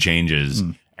 attitude changes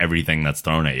everything that's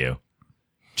thrown at you.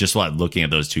 Just like looking at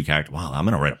those two characters. Wow, I'm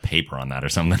going to write a paper on that or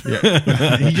something.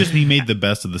 Yeah. he made the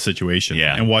best of the situation.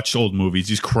 Yeah. And watched old movies.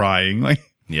 He's crying. Like.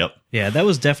 Yep. Yeah, that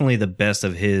was definitely the best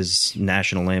of his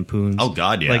National Lampoons. Oh,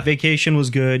 God, yeah. Like, Vacation was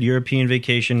good. European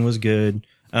Vacation was good.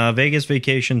 Vegas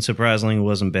Vacation, surprisingly,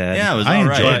 wasn't bad. Yeah, it was I all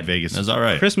right. enjoyed Vegas. It was all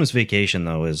right. Christmas Vacation,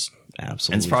 though, is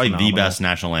absolutely It's probably phenomenal. the best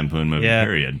National Lampoon movie,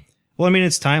 period. Well, I mean,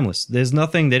 it's timeless. There's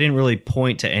nothing, they didn't really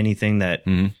point to anything that,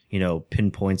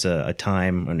 pinpoints a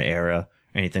time, an era,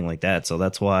 anything like that. So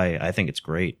that's why I think it's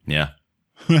great. Yeah.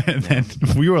 And then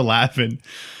we were laughing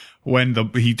when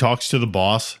he talks to the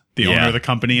boss, the owner of the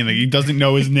company, and he doesn't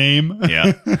know his name.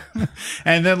 Yeah.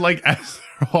 And then, like, as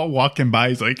they're all walking by,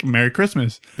 he's like, "Merry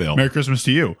Christmas, Bill. Merry Christmas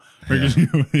to you."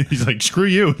 He's like, "Screw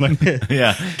you!" Like,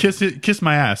 Yeah. kiss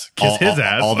my ass, kiss his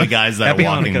ass. All the guys that Happy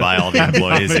are walking Hanukkah. by, all the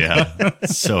employees. Yeah.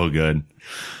 So good.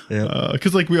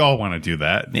 Because like we all want to do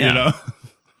that, Yeah. you know.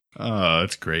 Oh,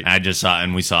 it's great. I just saw,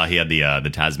 and we saw he had the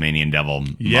Tasmanian Devil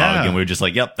mug, Yeah. and we were just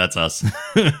like, "Yep, that's us."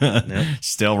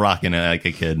 Still rocking it like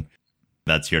a kid.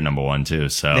 That's your number 1 too.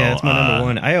 So Yeah, it's my number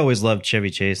 1. I always loved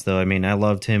Chevy Chase, though. I mean, I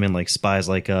loved him in like Spies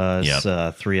Like Us,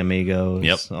 Three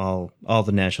Amigos, all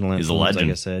the National Lampoons. He's a legend.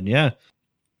 Like I said, yeah.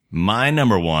 My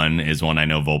number 1 is one I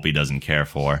know Volpe doesn't care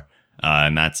for,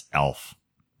 and that's Elf,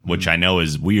 which I know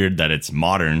is weird that it's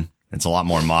modern. It's a lot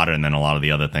more modern than a lot of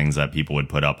the other things that people would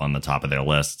put up on the top of their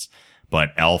lists. But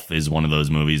Elf is one of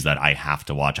those movies that I have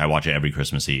to watch. I watch it every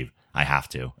Christmas Eve. I have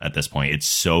to at this point. It's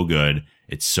so good.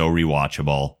 It's so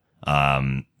rewatchable.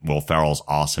 Will Ferrell's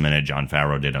awesome in it. Jon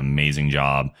Favreau did an amazing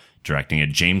job directing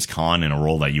it. James Caan in a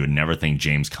role that you would never think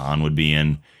James Caan would be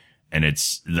in. And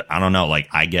it's, I don't know, like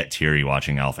I get teary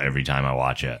watching Elf every time I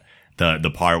watch it.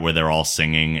 The part where they're all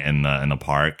singing in the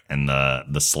park and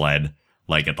the sled,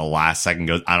 like at the last second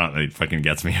goes, it fucking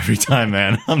gets me every time,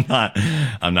 man.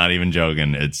 I'm not even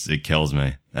joking. It kills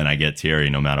me and I get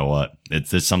teary no matter what. It's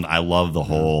just something, I love the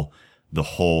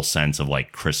whole sense of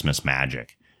like Christmas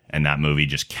magic. And that movie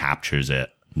just captures it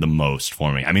the most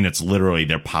for me. I mean, it's literally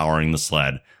they're powering the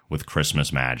sled with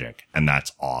Christmas magic, and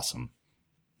that's awesome.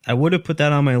 I would have put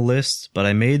that on my list, but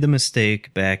I made the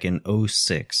mistake back in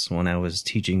 '06 when I was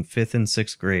teaching 5th and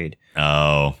 6th grade.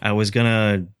 Oh. I was going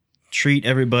to treat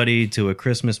everybody to a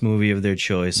Christmas movie of their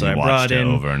choice. So I watched it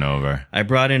over and over. I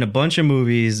brought in a bunch of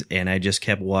movies, and I just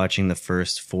kept watching the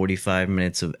first 45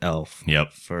 minutes of Elf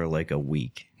for like a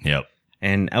week. Yep.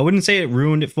 And I wouldn't say it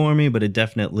ruined it for me, but it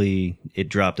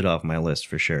dropped it off my list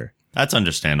for sure. That's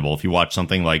understandable. If you watch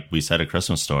something like we said, A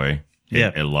Christmas Story,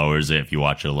 it lowers it if you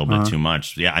watch it a little bit too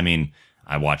much. Yeah, I mean,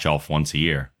 I watch Elf once a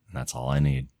year. And that's all I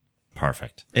need.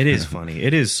 Perfect. It is funny.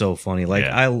 It is so funny. Like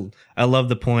I love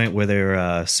the point where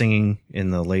they're singing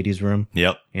in the ladies' room.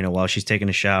 Yep. You know, while she's taking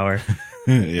a shower.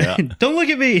 Yeah. Don't look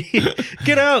at me.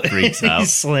 Get out. Freaks out. He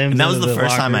slams. And that was the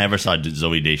first locker. time I ever saw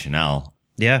Zooey Deschanel.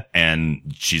 Yeah.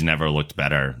 And she's never looked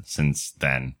better since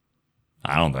then.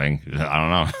 I don't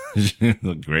know. She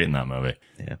looked great in that movie.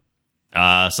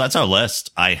 Yeah. So that's our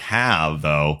list. I have,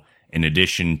 though, in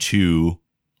addition to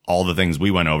all the things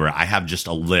we went over, I have just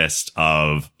a list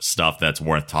of stuff that's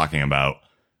worth talking about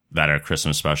that are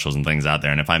Christmas specials and things out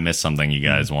there. And if I miss something you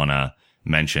guys want to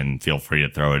mention, feel free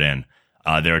to throw it in.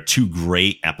 There are 2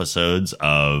 great episodes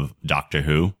of Doctor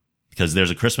Who, because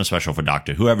there's a Christmas special for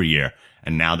Doctor Who every year.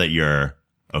 And now that you're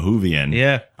a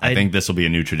Whovian, I think this will be a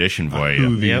new tradition for you.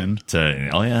 Whovian.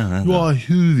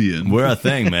 Whovian. We're a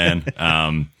thing,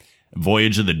 man.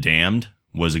 Voyage of the Damned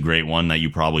was a great one that you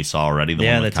probably saw already. The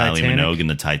one with Kylie Minogue and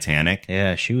the Titanic.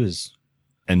 Yeah, she was.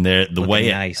 And the way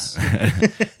nice.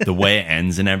 The way it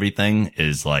ends and everything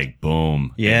is like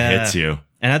boom. Yeah, it hits you.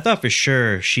 And I thought for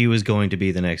sure she was going to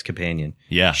be the next companion.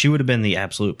 Yeah, she would have been the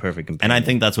absolute perfect companion. And I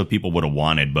think that's what people would have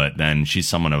wanted. But then she's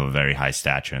someone of a very high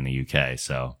stature in the UK,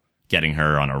 so getting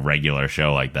her on a regular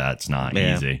show like that's not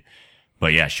easy.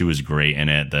 But yeah, she was great in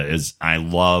it.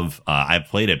 I've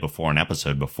played it before, an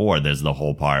episode before. There's the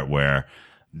whole part where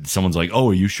someone's like,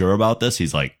 "Oh, are you sure about this?"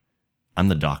 He's like, "I'm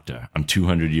the doctor. I'm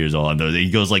 200 years old." And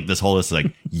he goes like this whole list,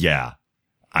 like, "Yeah,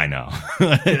 I know."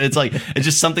 It's like, it's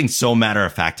just something so matter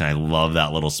of fact. And I love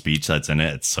that little speech that's in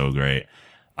it. It's so great.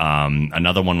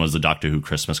 Another one was the Doctor Who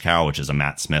Christmas Carol, which is a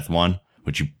Matt Smith one,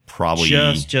 which you probably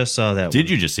just saw that.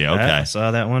 Did you just see? Okay. I saw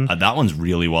that one. That one's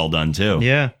really well done too.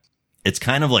 Yeah. It's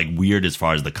kind of like weird as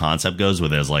far as the concept goes, where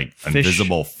there's like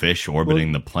invisible fish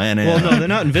orbiting the planet. Well, no, they're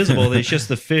not invisible. It's just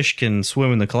the fish can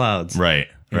swim in the clouds. Right.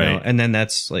 You know? And then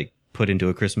that's like put into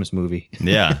a Christmas movie.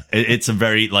 Yeah. It's a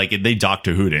very, like, they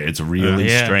Doctor Who'd it. It's really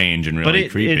strange and really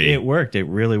creepy. It worked. It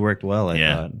really worked well, I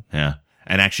thought. Yeah.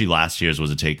 And actually last year's was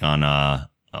a take on A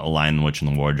Lion, the Witch,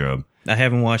 and the Wardrobe. I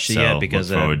haven't watched it yet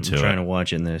because I'm trying to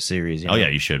watch it in the series. Oh, yeah,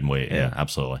 you should wait. Yeah,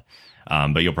 absolutely.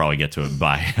 But you'll probably get to it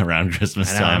by around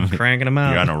Christmas time. I'm cranking them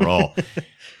out. You're on a roll.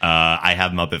 I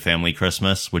have Muppet Family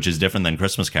Christmas, which is different than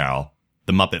Christmas Carol.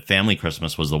 The Muppet Family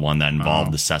Christmas was the one that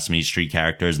involved the Sesame Street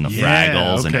characters and the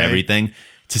Fraggles and everything.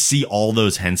 To see all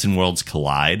those Henson worlds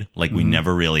collide, like we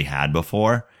never really had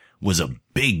before, was a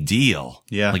big deal.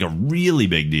 Yeah. Like a really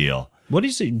big deal.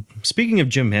 Speaking of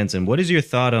Jim Henson, what is your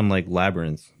thought on like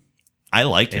Labyrinth? I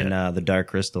liked it. And the Dark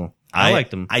Crystal. I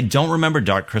liked them. I don't remember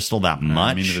Dark Crystal that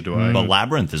much, neither do I. But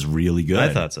Labyrinth is really good.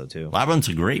 I thought so too. Labyrinth's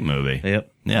a great movie.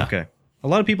 Yep. Yeah. Okay. A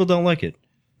lot of people don't like it.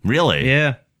 Really?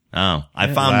 Yeah. Oh, I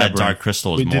found that Dark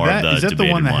Crystal is more of the is that debated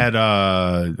the one that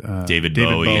had David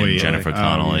Bowie and Jennifer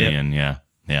Connelly and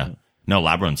yeah. No,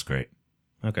 Labyrinth's great.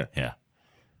 Okay. Yeah.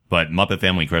 But Muppet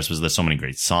Family Christmas, there's so many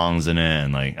great songs in it,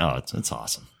 and like, it's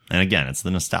awesome. And again, it's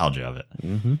the nostalgia of it.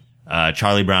 Mm-hmm.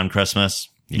 Charlie Brown Christmas,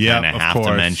 you kind of have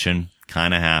to mention.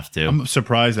 Kind of have to. I'm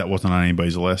surprised that wasn't on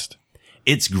anybody's list.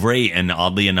 It's great. And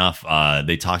oddly enough,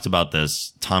 they talked about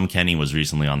this. Tom Kenny was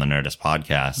recently on the Nerdist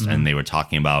podcast and they were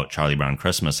talking about Charlie Brown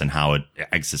Christmas and how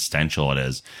existential it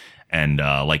is. And,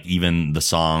 like even the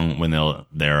song when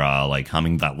they're like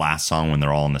humming that last song when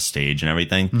they're all on the stage and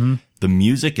everything, the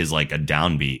music is like a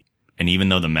downbeat. And even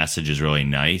though the message is really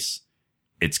nice,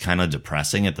 it's kind of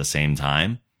depressing at the same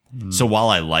time. So while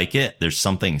I like it, there's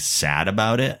something sad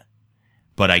about it.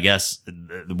 But I guess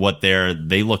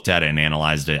they looked at it and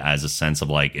analyzed it as a sense of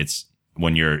like, it's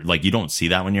when you're like, you don't see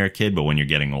that when you're a kid, but when you're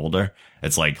getting older,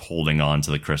 it's like holding on to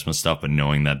the Christmas stuff, but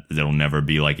knowing that it'll never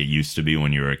be like it used to be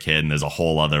when you were a kid. And there's a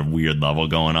whole other weird level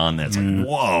going on that's like,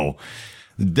 whoa,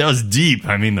 that was deep.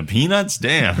 I mean, the Peanuts,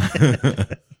 damn.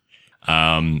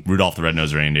 Rudolph the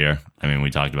Red-Nosed Reindeer. I mean,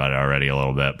 we talked about it already a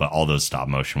little bit, but all those stop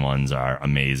motion ones are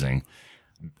amazing.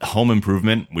 Home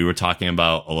Improvement, we were talking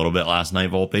about a little bit last night,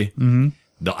 Volpe. Mm-hmm.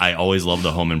 I always love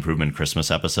the Home Improvement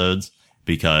Christmas episodes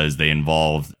because they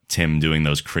involved Tim doing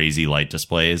those crazy light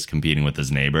displays, competing with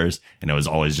his neighbors, and it was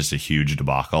always just a huge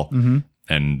debacle. Mm-hmm.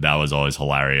 And that was always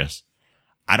hilarious.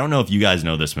 I don't know if you guys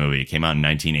know this movie. It came out in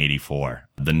 1984,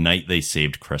 The Night They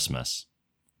Saved Christmas.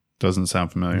 Doesn't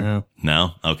sound familiar. No.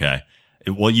 No? Okay.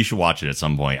 Well, you should watch it at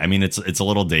some point. I mean, it's a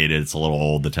little dated. It's a little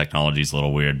old. The technology's a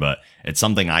little weird, but it's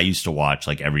something I used to watch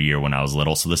like every year when I was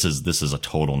little. So this is a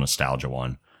total nostalgia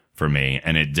one for me.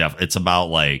 And it's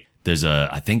about like,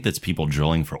 I think that's people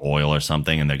drilling for oil or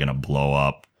something, and they're going to blow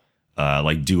up,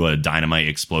 like do a dynamite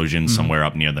explosion somewhere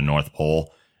up near the North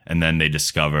Pole. And then they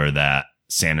discover that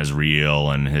Santa's real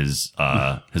and his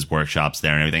workshop's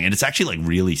there and everything. And it's actually like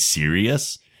really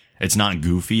serious. It's not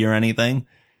goofy or anything.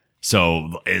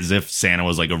 So as if Santa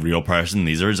was like a real person.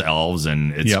 These are his elves,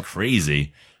 and it's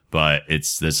crazy, but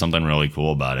there's something really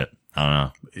cool about it. I don't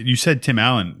know. You said Tim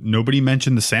Allen. Nobody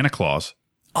mentioned the Santa Claus.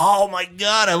 Oh my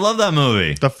God. I love that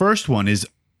movie. The first one is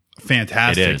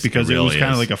fantastic because it was kind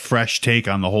of is. like a fresh take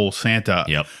on the whole Santa.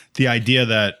 Yep. The idea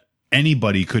that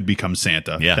anybody could become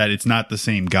Santa, that it's not the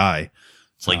same guy.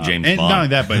 It's like James and Bond. not only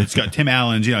that, but it's got Tim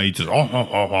Allen's, he just,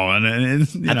 and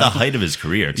it's, at the height of his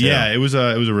career, too. Yeah, it was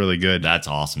a really good. That's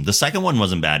awesome. The second one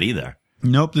wasn't bad either.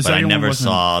 Nope. The second I never one wasn't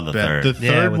saw the bad. third. The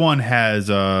third one has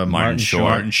Martin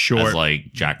Short as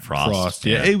like Jack Frost.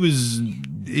 Yeah, it was,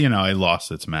 it lost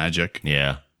its magic.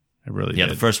 Yeah. It really did.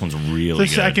 The first one's really good.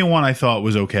 The second one I thought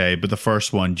was okay, but the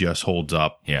first one just holds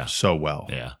up so well.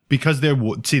 Yeah. Because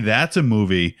that's a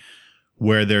movie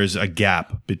where there's a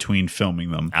gap between filming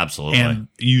them. Absolutely. And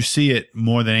you see it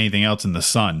more than anything else in the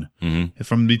son. Mm-hmm.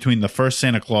 From between the first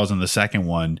Santa Claus and the second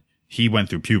one, he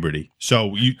went through puberty.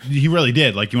 So he really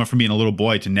did. Like, he went from being a little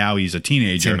boy to now he's a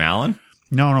teenager. Tim Allen?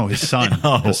 No, his son.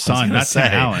 The son, not Tim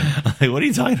Allen. Like, what are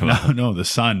you talking about? No, the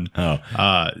son. Oh.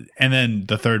 And then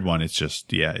the third one, it's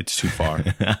just, it's too far.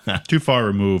 Too far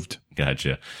removed.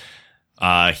 Gotcha.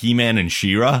 He-Man and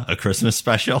She-Ra, a Christmas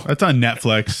special. That's on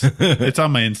Netflix. It's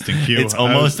on my instant queue. It's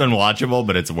almost unwatchable,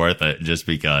 but it's worth it just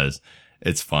because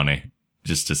it's funny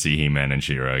just to see He-Man and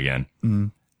She-Ra again.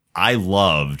 Mm. I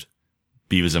loved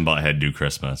Beavis and Butthead Do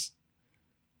Christmas.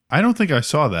 I don't think I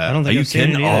saw that. I don't think Are you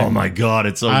kidding? Oh my God,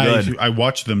 it's so good. I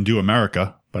watched them do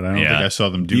America, but I don't think I saw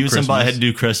them do Beavis Christmas. and Butthead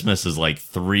Do Christmas is like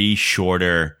 3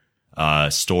 shorter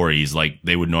stories like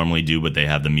they would normally do, but they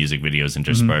have the music videos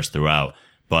interspersed throughout.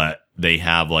 But they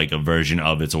have like a version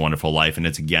of It's a Wonderful Life, and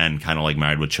it's again kind of like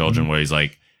Married with Children, where he's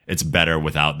like, it's better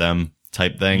without them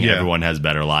type thing. Yeah. Everyone has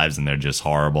better lives and they're just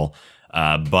horrible.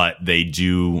 But they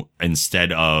do,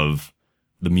 instead of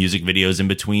the music videos in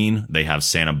between, they have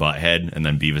Santa Butthead, and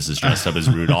then Beavis is dressed up as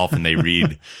Rudolph, and they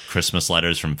read Christmas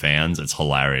letters from fans. It's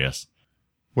hilarious.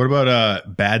 What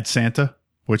about Bad Santa,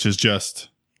 which is just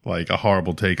like a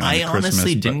horrible take on Christmas? I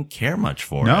honestly didn't care much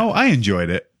for it. No, I enjoyed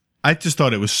it. I just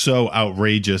thought it was so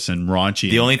outrageous and raunchy.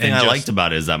 The only thing I liked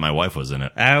about it is that my wife was in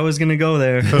it. I was going to go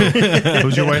there.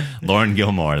 Who's your wife? Lauren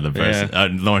Gilmore, the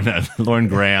person. Lauren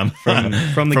Graham from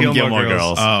the Gilmore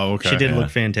Girls. Oh, okay. She did look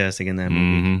fantastic in that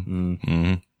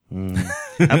movie.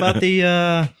 How about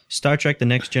the Star Trek The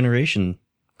Next Generation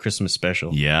Christmas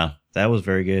special? Yeah. That was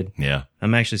very good. Yeah.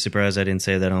 I'm actually surprised I didn't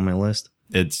say that on my list.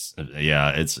 It's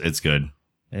good.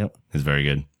 Yep. It's very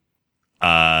good.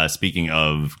 Speaking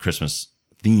of Christmas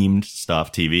themed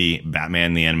stuff, TV,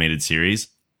 Batman the Animated Series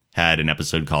had an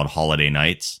episode called Holiday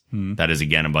Nights. That is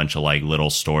again a bunch of like little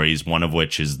stories, one of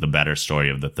which is the better story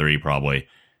of the 3 probably,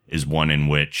 is one in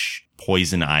which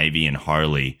Poison Ivy and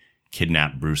Harley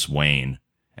kidnap Bruce Wayne,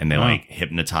 and they like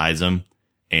hypnotize him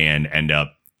and end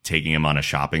up taking him on a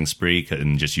shopping spree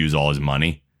and just use all his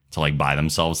money to like buy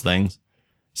themselves things.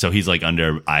 So he's like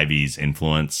under Ivy's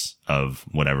influence of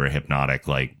whatever hypnotic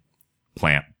like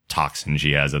plant toxin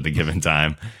she has at the given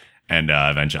time. And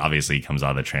eventually, obviously, he comes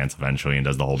out of the trance eventually and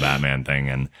does the whole Batman thing.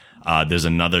 And there's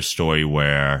another story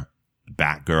where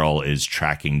Batgirl is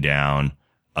tracking down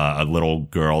a little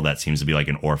girl that seems to be like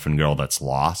an orphan girl that's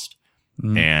lost.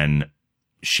 And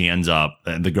she ends up,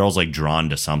 the girl's like drawn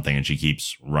to something and she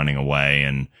keeps running away.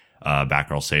 And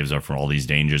Batgirl saves her from all these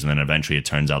dangers. And then eventually it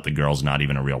turns out the girl's not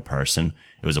even a real person.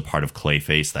 It was a part of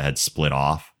Clayface that had split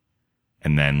off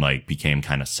and then like became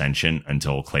kind of sentient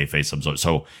until Clayface absorbs.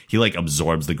 So he like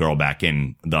absorbs the girl back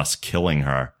in, thus killing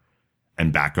her.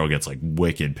 And Batgirl gets like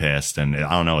wicked pissed. And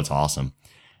I don't know, it's awesome.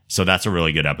 So that's a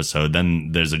really good episode.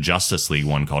 Then there's a Justice League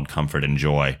one called Comfort and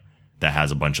Joy that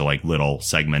has a bunch of like little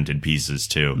segmented pieces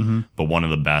too. But one of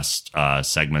the best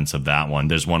segments of that one,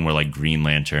 there's one where like Green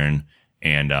Lantern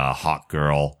and Hawk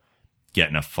Girl get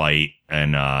in a fight,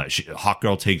 and Hawk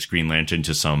Girl takes Green Lantern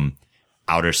to some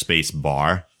outer space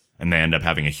bar, and they end up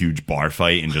having a huge bar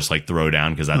fight and just like throw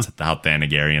down, because that's how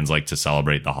Thanagarians like to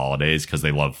celebrate the holidays, because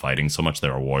they love fighting so much.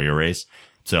 They're a warrior race.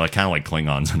 So they're like kind of like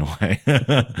Klingons in a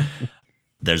way.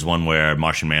 There's one where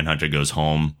Martian Manhunter goes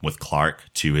home with Clark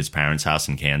to his parents' house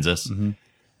in Kansas. And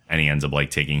And he ends up like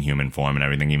taking human form and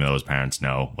everything, even though his parents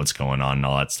know what's going on and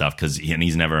all that stuff.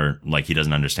 He's never like, he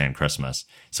doesn't understand Christmas.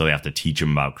 So they have to teach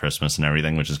him about Christmas and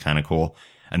everything, which is kind of cool.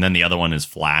 And then the other one is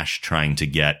Flash trying to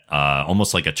get,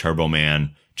 almost like a Turbo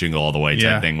Man Jingle All the Way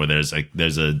type thing where there's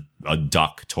a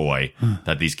duck toy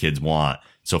that these kids want.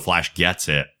 So Flash gets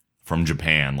it from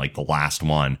Japan, like the last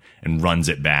one, and runs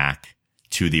it back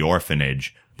to the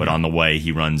orphanage. But on the way,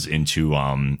 he runs into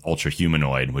Ultra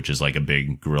Humanoid, which is like a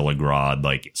big Gorilla Grodd,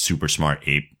 like super smart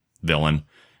ape villain.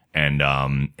 And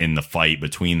in the fight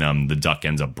between them, the duck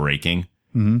ends up breaking.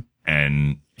 Mm-hmm.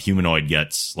 And Humanoid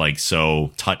gets like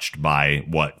so touched by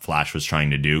what Flash was trying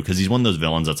to do, because he's one of those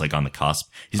villains that's like on the cusp.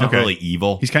 He's not really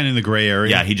evil. He's kind of in the gray area.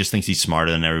 Yeah, he just thinks he's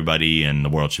smarter than everybody and the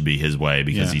world should be his way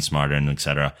because he's smarter and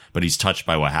etc. But he's touched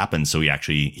by what happens, so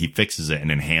he fixes it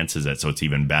and enhances it so it's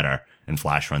even better. And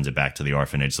Flash runs it back to the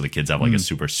orphanage, so the kids have like a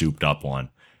super souped up one,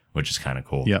 which is kind of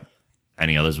cool. Yep.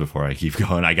 Any others before I keep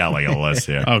going? I got like a list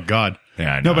here. Oh God.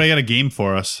 Yeah, I know. No, but I got a game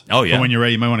for us. Oh yeah. For when you're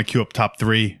ready, you might want to queue up top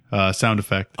 3 sound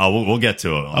effect. Oh, we'll get to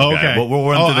it. Okay. Oh, okay. We'll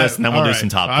run through this and then we'll do some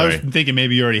top 3. I was thinking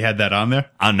maybe you already had that on there.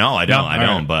 No, I don't.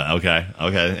 Right. But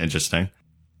okay, interesting.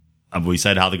 We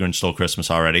said How the Grinch Stole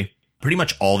Christmas already. Pretty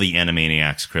much all the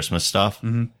Animaniacs Christmas stuff.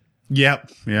 Mm-hmm.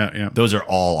 Yep. Yeah. Those are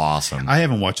all awesome. I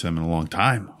haven't watched them in a long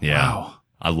time. Yeah. Wow.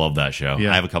 I love that show.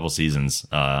 Yeah. I have a couple seasons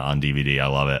on DVD. I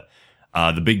love it.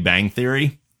 The Big Bang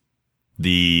Theory,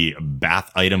 the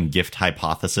bath item gift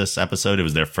hypothesis episode. It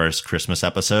was their first Christmas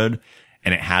episode,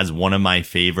 and it has one of my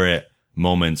favorite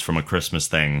moments from a Christmas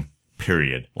thing,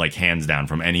 period. Like hands down,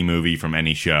 from any movie, from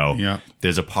any show. Yeah.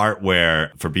 There's a part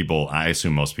where, for people, I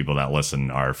assume most people that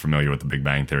listen are familiar with the Big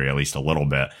Bang Theory, at least a little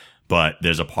bit, but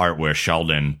there's a part where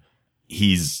Sheldon,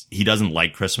 he doesn't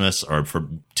like Christmas, or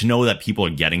to know that people are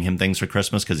getting him things for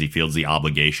Christmas because he feels the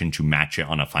obligation to match it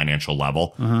on a financial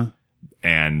level. Uh-huh.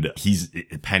 And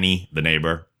Penny, the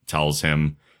neighbor, tells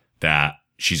him that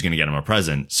she's going to get him a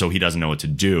present. So he doesn't know what to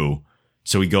do.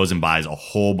 So he goes and buys a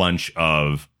whole bunch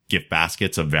of gift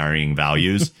baskets of varying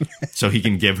values so he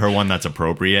can give her one that's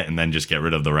appropriate and then just get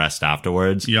rid of the rest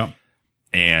afterwards. Yep.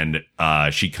 And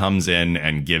she comes in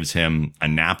and gives him a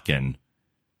napkin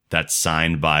that's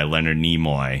signed by Leonard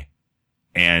Nimoy.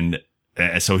 And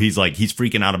so he's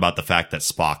freaking out about the fact that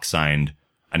Spock signed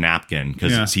a napkin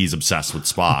because he's obsessed with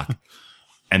Spock.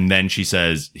 And then she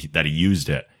says that he used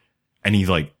it. And he's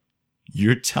like,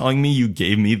 you're telling me you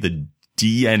gave me the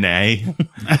DNA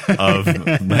of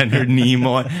Leonard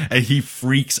Nimoy? And he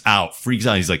freaks out.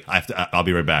 He's like, I'll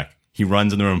be right back. He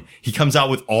runs in the room. He comes out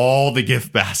with all the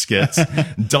gift baskets,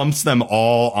 dumps them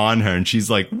all on her. And she's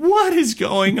like, what is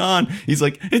going on? He's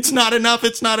like, it's not enough.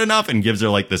 It's not enough. And gives her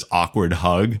like this awkward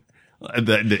hug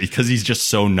because he's just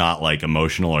so not like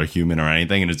emotional or human or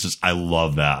anything. And it's just, I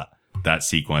love that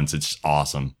sequence. It's just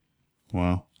awesome.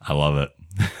 Wow. I love it.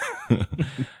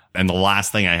 And the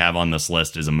last thing I have on this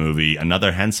list is a movie,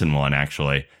 another Henson one,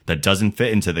 actually, that doesn't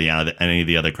fit into any of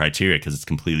the other criteria because it's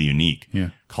completely unique. Yeah.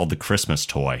 Called The Christmas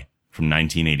Toy from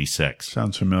 1986.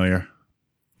 Sounds familiar.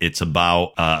 It's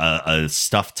about a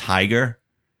stuffed tiger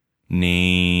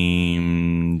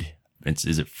named,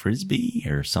 is it Frisbee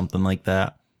or something like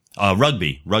that?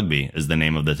 Rugby. Rugby is the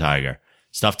name of the tiger.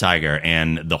 Stuffed tiger.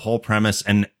 And the whole premise,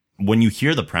 and when you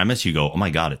hear the premise, you go, oh my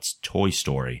God, it's Toy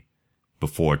Story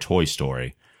before Toy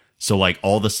Story. So like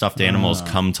all the stuffed animals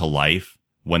come to life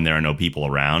when there are no people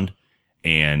around,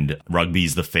 and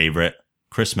Rugby's the favorite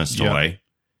Christmas toy,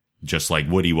 just like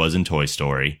Woody was in Toy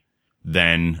Story.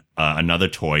 Then another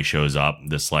toy shows up,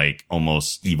 this like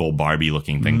almost evil Barbie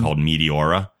looking thing called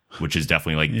Meteora, which is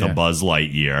definitely like the Buzz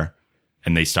Lightyear,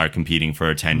 and they start competing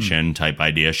for attention type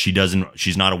idea.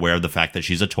 She's not aware of the fact that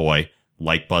she's a toy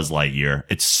like Buzz Lightyear.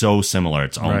 It's so similar.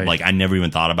 It's like I never even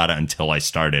thought about it until I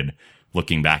started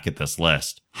looking back at this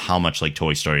list, how much like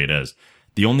Toy Story it is.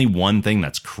 The only one thing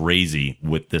that's crazy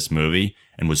with this movie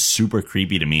and was super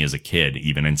creepy to me as a kid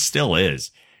even, and still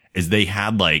is they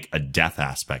had like a death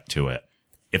aspect to it.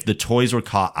 If the toys were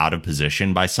caught out of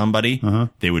position by somebody,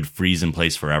 they would freeze in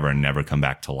place forever and never come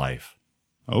back to life.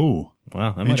 Oh,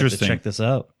 wow. I might have to check this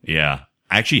out. Yeah.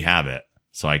 I actually have it,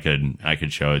 so I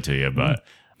could show it to you, but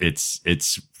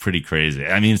it's pretty crazy.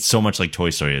 I mean, it's so much like Toy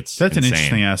Story. That's insane. An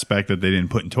interesting aspect that they didn't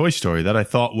put in Toy Story that I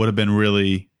thought would have been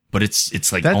really. But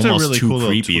it's like almost really too cool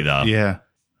creepy though. Yeah,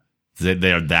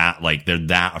 they're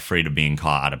that afraid of being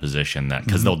caught out of position that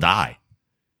because they'll die.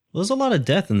 Well, there's a lot of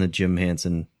death in the Jim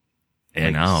Henson. I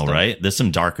know, right? There's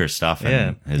some darker stuff.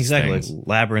 In his exactly. Things. Like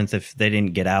Labyrinth, if they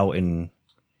didn't get out in,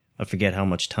 I forget how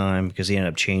much time because he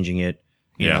ended up changing it.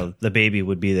 You know, the baby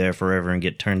would be there forever and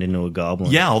get turned into a goblin.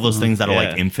 Yeah, all those things that are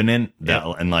like infinite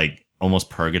and like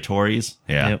almost purgatories.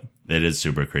 Yeah, it is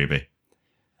super creepy.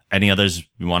 Any others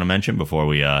you want to mention before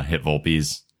we hit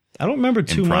Volpe's? I don't remember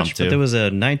too much, but there was a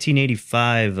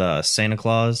 1985 Santa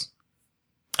Claus.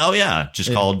 Oh, yeah.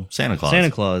 Just called Santa Claus. Santa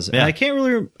Claus. Yeah. And I can't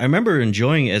really... I remember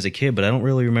enjoying it as a kid, but I don't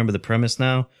really remember the premise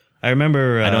now. I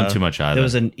remember... I don't too much either. There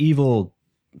was an evil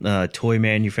toy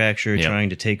manufacturer trying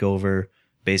to take over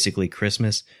basically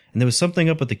Christmas. And there was something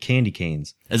up with the candy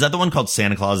canes. Is that the one called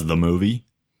Santa Claus the movie?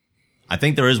 I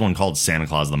think there is one called Santa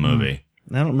Claus the movie.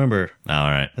 I don't remember. All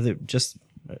right.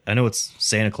 I know it's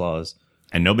Santa Claus.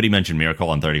 And nobody mentioned Miracle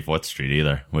on 34th Street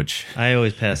either, which... I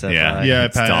always pass that by. Yeah,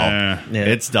 it's dull. Yeah.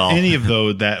 It's dull. Any of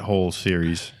that whole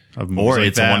series of movies or like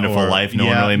It's that, a Wonderful Life. No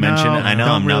one really mentioned it. I know,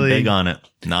 I'm not big on it.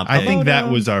 Not big. I think that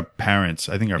was our parents.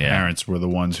 I think our parents were the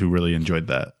ones who really enjoyed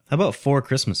that. How about Four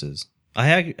Christmases?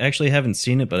 I actually haven't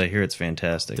seen it, but I hear it's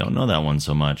fantastic. Don't know that one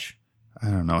so much. I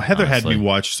don't know. Heather Honestly. had me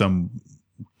watch some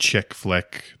chick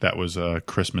flick that was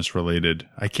Christmas related.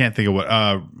 I can't think of what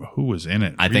who was in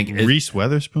it. I think Reese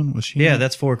Witherspoon, was she? Yeah, in it?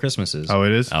 that's Four Christmases. Oh,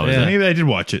 it is. Oh, is it? Maybe I did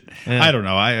watch it. Yeah. I don't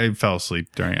know. I fell asleep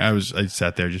during. I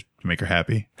sat there just to make her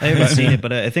happy. I haven't seen it,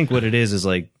 but I think what it is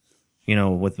like,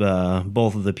 with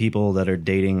both of the people that are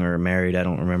dating or married, I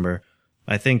don't remember.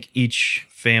 I think each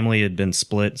family had been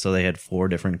split, so they had 4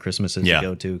 different Christmases to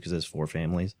go to because there's 4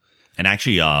 families. And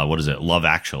actually, what is it? Love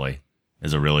Actually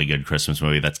is a really good Christmas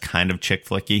movie that's kind of chick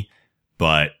flicky,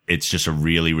 but it's just a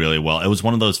really, really well. It was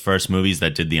one of those first movies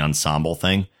that did the ensemble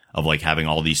thing of like having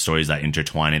all these stories that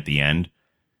intertwine at the end,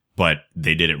 but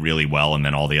they did it really well. And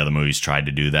then all the other movies tried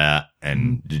to do that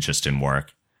and it just didn't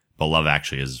work. But Love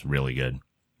Actually is really good.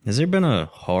 Has there been a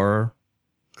horror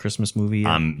Christmas movie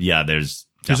yet? Yeah, there's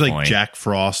like Jack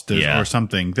Frost or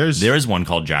something. There is one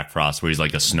called Jack Frost where he's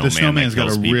like a snowman. The snowman's that got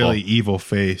kills a people. really evil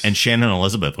face. And Shannon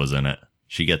Elizabeth was in it.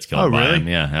 She gets killed by him.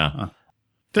 Yeah.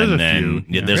 There's and a then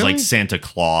few. there's Really? like Santa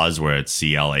Claus where it's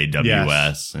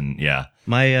CLAWS and yeah.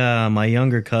 My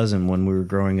younger cousin, when we were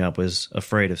growing up, was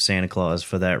afraid of Santa Claus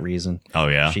for that reason. Oh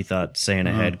yeah. She thought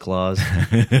Santa had claws.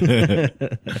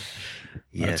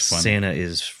 Yes, funny. Santa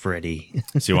is Freddy.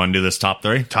 So you want to do this top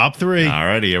 3? Top 3.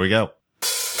 Alrighty, here we go.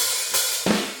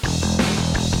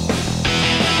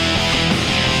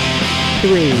 3,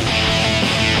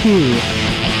 2,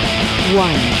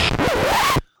 1.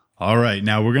 All right,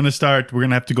 now we're gonna start. We're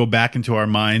gonna have to go back into our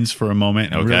minds for a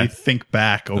moment and Okay. really think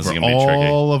back This is over gonna be tricky.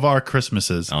 all of our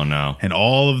Christmases Oh no. and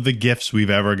all of the gifts we've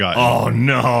ever gotten. Oh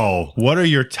no. What are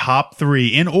your top 3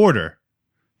 in order?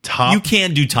 You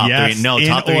can't do top Yes, 3. No, in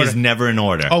top 3 is order. never in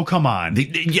order. Oh, come on.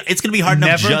 It's going to be hard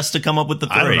enough Never? just to come up with the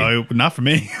 3. I don't know. Not for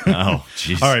me. Oh,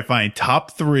 jeez. All right, fine.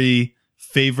 Top 3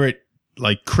 favorite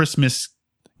like Christmas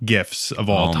gifts of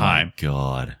all time. My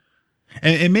God.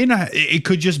 And it may not, it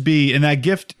could just be, and that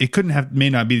gift, may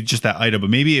not be just that item,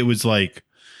 but maybe it was like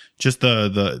just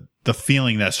the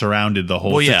feeling that surrounded the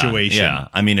whole situation. Yeah.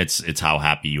 I mean, it's how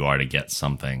happy you are to get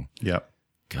something. Yep.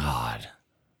 God.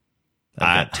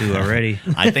 I've got 2 already.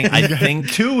 I think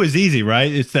 2 is easy,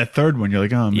 right? It's that third one. You're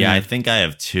like, oh man. yeah, I think I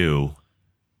have 2.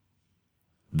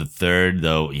 The third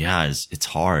though, yeah, it's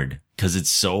hard because it's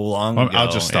so long Well, ago.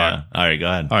 I'll just start. Yeah. All right, go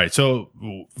ahead. All right. So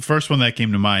first one that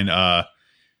came to mind,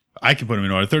 I can put them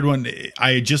in order. Third one,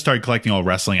 I had just started collecting all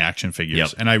wrestling action figures, Yep.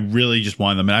 and I really just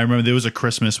wanted them. And I remember there was a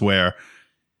Christmas where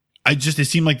it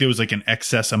seemed like there was like an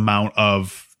excess amount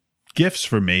of gifts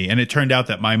for me, and it turned out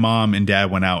that my mom and dad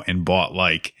went out and bought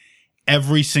like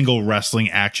every single wrestling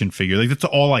action figure. Like that's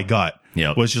all I got.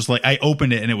 Yep. Was just like I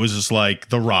opened it and it was just like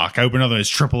The Rock. I opened another as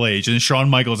Triple H and Shawn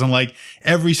Michaels, and like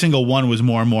every single one was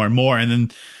more and more and more. And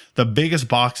then the biggest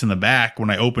box in the back when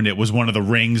I opened it was one of the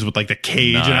rings with like the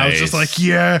cage, and I was just Nice. like,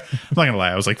 yeah. I'm not gonna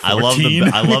lie, I was like 14.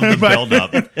 I love the But- build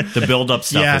up. The build up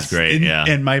stuff Yes, is great. and, Yeah.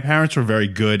 and my parents were very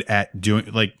good at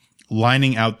doing like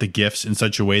lining out the gifts in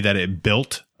such a way that it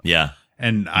built. yeah.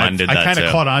 And I Mine did that kind of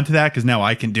too. caught on to that because now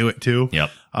I can do it too.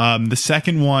 Yep. The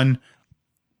second one,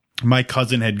 my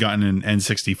cousin had gotten an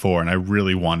N64 and I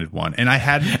really wanted one. And I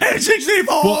had N64.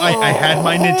 well, I had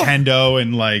my Nintendo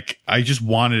and like I just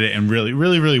wanted it and really,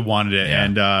 really, really wanted it. Yeah.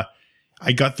 And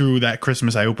I got through that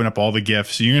Christmas. I opened up all the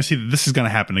gifts. So you're gonna see that this is gonna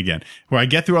happen again. Where I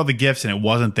get through all the gifts and it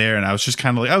wasn't there, and I was just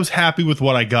kind of like I was happy with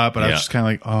what I got, but I was Yeah. just kind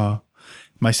of like, oh.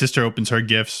 My sister opens her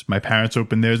gifts. My parents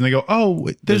open theirs, and they go, "Oh,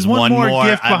 there's There's one more more.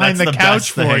 gift behind That's the the couch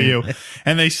best for thing. you."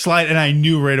 And they slide, and I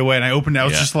knew right away. And I opened it. I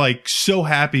was Yeah. just like so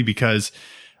happy because,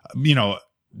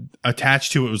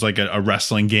 attached to it was like a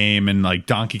wrestling game, and like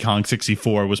Donkey Kong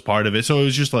 64 was part of it. So it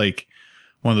was just like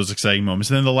one of those exciting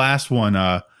moments. And then the last one,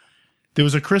 there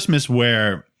was a Christmas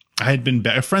where I had been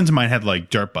friends of mine had like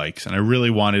dirt bikes, and I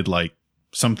really wanted like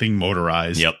something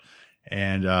motorized. Yep.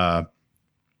 And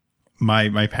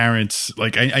my parents,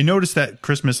 like, I noticed that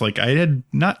Christmas, like, I had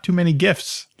not too many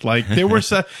gifts. Like, there were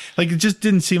like, it just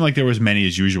didn't seem like there was many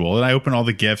as usual. And I opened all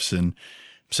the gifts and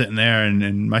I'm sitting there,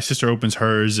 and my sister opens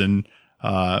hers, and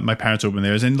my parents open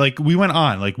theirs, and like we went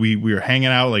on, like we were hanging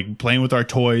out, like playing with our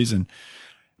toys, and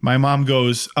my mom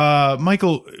goes,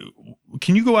 Michael,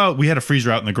 can you go out? We had a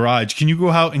freezer out in the garage. Can you go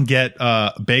out and get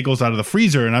bagels out of the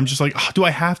freezer? And I'm just like, do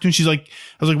I have to? And she's like,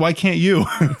 I was like, why can't you?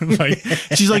 Like,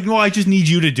 she's like, no, I just need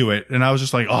you to do it. And I was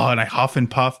just like, and I huff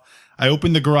and puff. I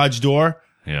opened the garage door,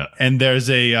 and there's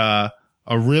a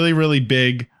really, really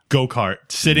big go-kart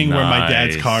sitting where my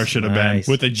dad's car should have been,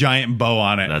 with a giant bow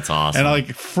on it. That's awesome. And I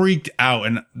like freaked out.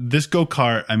 And this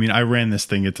go-kart, I mean, I ran this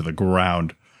thing into the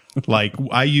ground. Like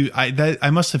I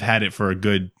must have had it for a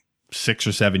good 6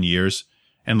 or 7 years.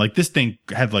 And like this thing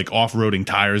had like off-roading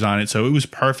tires on it. So it was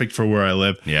perfect for where I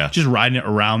live. Yeah. Just riding it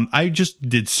around. I just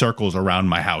did circles around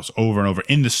my house over and over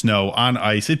in the snow, on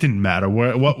ice. It didn't matter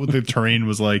what the terrain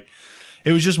was like.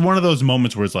 It was just one of those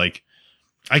moments where it's like,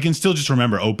 I can still just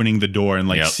remember opening the door and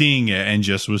like seeing it, and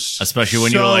just was especially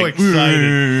when so you were like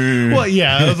excited. Well,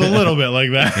 yeah, it was a little bit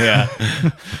like that.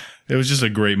 Yeah. It was just a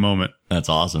great moment. That's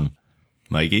awesome.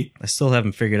 Mikey? I still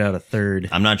haven't figured out a third.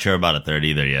 I'm not sure about a third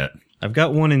either yet. I've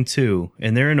got 1 and 2,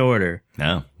 and they're in order.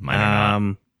 No, mine are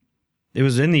not. It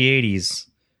was in the 80s,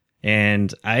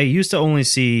 and I used to only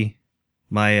see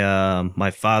my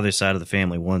my father's side of the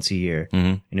family once a year,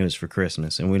 and it was for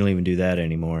Christmas, and we don't even do that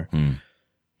anymore.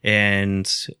 And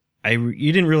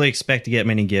you didn't really expect to get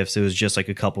many gifts. It was just like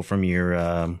a couple from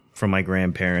from my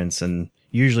grandparents, and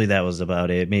usually that was about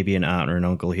it. Maybe an aunt or an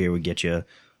uncle here would get you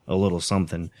a little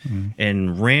something.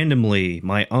 And randomly,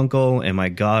 my uncle and my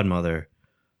godmother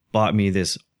bought me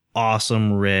this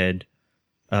awesome red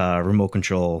remote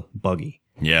control buggy.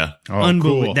 Yeah.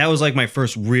 Unbelievable. Cool. That was like my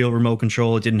first real remote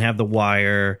control. It didn't have the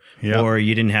wire, or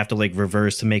you didn't have to like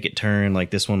reverse to make it turn.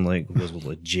 Like this one like was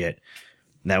legit.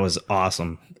 That was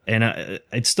awesome. And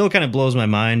it still kind of blows my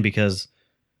mind because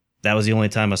that was the only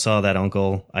time I saw that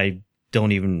uncle. I'm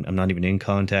not even in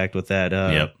contact with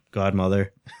that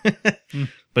godmother.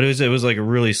 But it was like a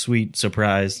really sweet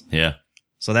surprise. Yeah.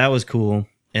 So that was cool.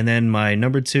 And then my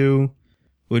number 2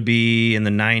 would be in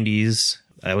the 90s.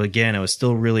 I was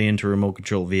still really into remote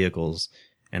control vehicles,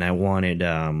 and I wanted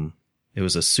it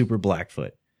was a Super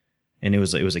Blackfoot. And it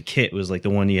was a kit. It was like the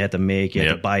one you had to make. You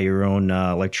had to buy your own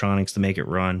electronics to make it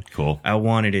run. Cool. I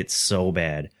wanted it so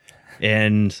bad.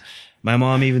 And my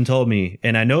mom even told me,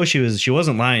 and I know she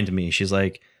wasn't lying to me. She's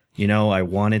like, I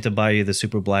wanted to buy you the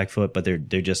Super Blackfoot, but they're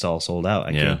just all sold out.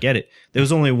 I can't get it. There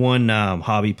was only one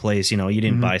hobby place. You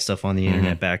didn't buy stuff on the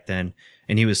internet back then,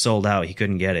 and he was sold out. He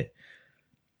couldn't get it.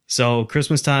 So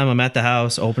Christmas time, I'm at the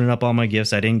house opening up all my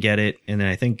gifts. I didn't get it. And then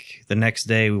I think the next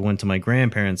day we went to my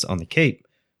grandparents on the Cape,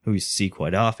 who we used to see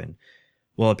quite often.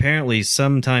 Well, apparently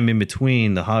sometime in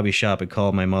between, the hobby shop had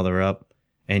called my mother up,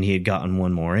 and he had gotten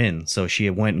one more in. So she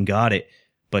had went and got it,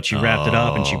 but she wrapped it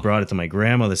up and she brought it to my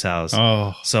grandmother's house.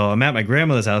 Oh. So I'm at my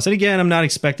grandmother's house. And again, I'm not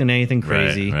expecting anything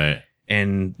crazy. Right.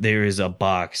 And there is a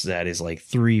box that is like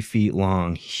 3 feet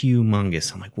long,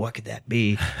 humongous. I'm like, what could that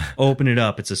be? Open it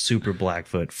up. It's a Super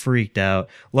Blackfoot. Freaked out.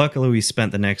 Luckily, we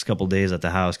spent the next couple days at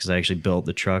the house because I actually built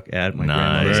the truck at my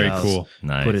grandmother's Very house. cool.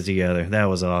 Nice. Put it together. That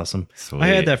was awesome. Sweet. I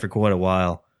had that for quite a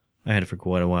while.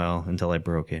 Until I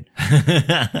broke it.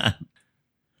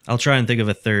 I'll try and think of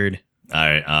a third. All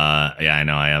right. Yeah, I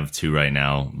know I have 2 right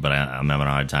now, but I'm having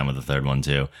a hard time with the third one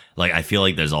too. Like, I feel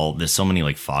like there's so many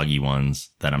like foggy ones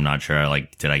that I'm not sure.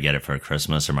 Like, did I get it for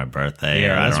Christmas or my birthday?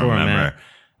 Yeah, or that's I don't where I'm remember.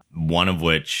 One of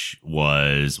which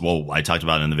was, I talked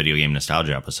about it in the video game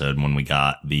nostalgia episode when we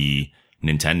got the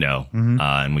Nintendo,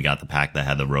 and we got the pack that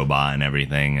had the robot and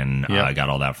everything, and I got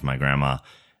all that from my grandma.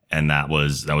 And that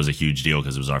was a huge deal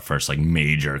because it was our first like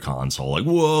major console. Like,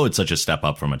 whoa, it's such a step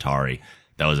up from Atari.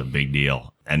 That was a big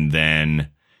deal. And then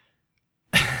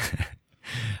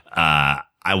I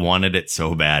wanted it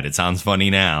so bad. It sounds funny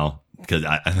now because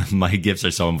my gifts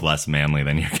are so less manly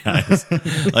than your guys.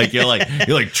 Like you're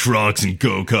like trucks and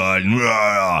go-kart and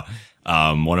rah,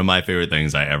 rah. One of my favorite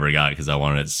things I ever got because I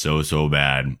wanted it so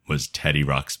bad was Teddy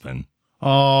Ruxpin.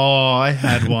 Oh, I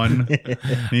had one.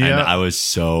 And I was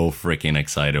so freaking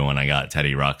excited when I got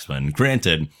Teddy Ruxpin.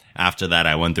 Granted, after that,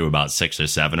 I went through about 6 or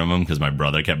 7 of them because my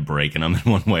brother kept breaking them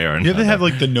in one way or another. They have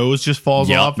like the nose just falls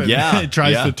off and it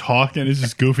tries to talk and it's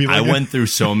just goofy. I went through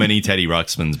so many Teddy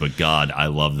Ruxpins, but God, I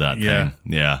love that thing.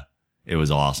 Yeah, it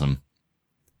was awesome.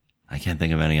 I can't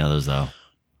think of any others though.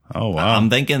 Oh, wow.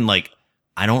 I'm thinking like,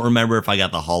 I don't remember if I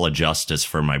got the Hall of Justice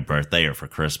for my birthday or for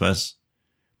Christmas,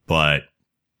 but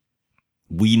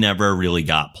we never really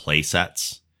got play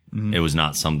sets. It was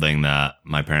not something that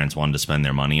my parents wanted to spend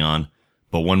their money on.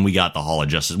 But when we got the Hall of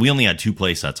Justice, we only had 2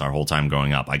 play sets our whole time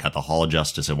growing up. I got the Hall of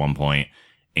Justice at one point,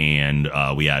 and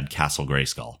we had Castle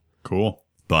Grayskull. Cool.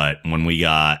 But when we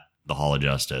got the Hall of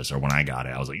Justice, or when I got it,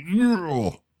 I was like,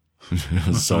 no.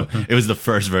 It was the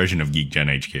first version of Geek Gen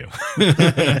HQ.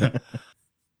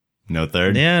 No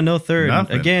third? Yeah, no third.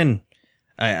 Nothing. Again,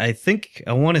 I think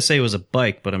I want to say it was a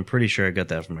bike, but I'm pretty sure I got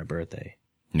that for my birthday.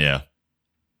 Yeah.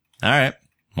 All right.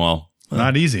 Well,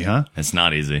 Not easy, huh? it's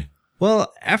not easy.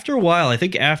 Well, after a while, I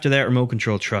think after that remote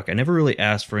control truck, I never really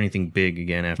asked for anything big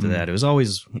again after that. It was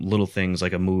always little things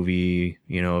like a movie,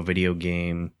 a video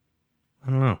game. I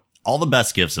don't know. All the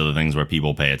best gifts are the things where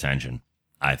people pay attention,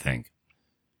 I think.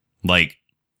 Like,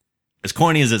 as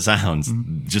corny as it sounds,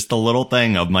 just the little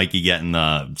thing of Mikey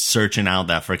searching out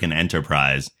that freaking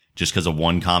Enterprise just because of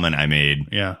one comment I made.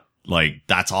 Yeah. Like,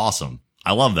 that's awesome.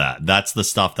 I love that. That's the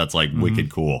stuff that's like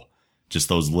wicked cool. Just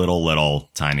those little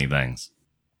tiny things.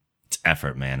 It's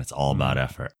effort, man. It's all about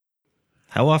effort.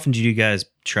 How often did you guys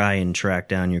try and track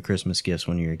down your Christmas gifts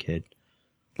when you were a kid?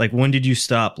 Like, when did you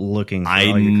stop looking for all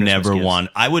your Christmas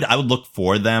gifts? I would look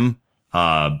for them.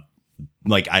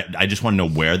 Like, I just want to know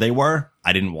where they were.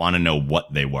 I didn't want to know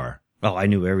what they were. Oh, I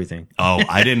knew everything. Oh,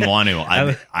 I didn't want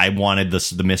to. I wanted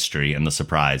the mystery and the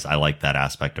surprise. I like that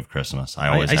aspect of Christmas. I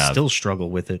always have. I still struggle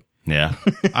with it. Yeah.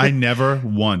 I never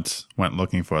once went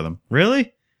looking for them.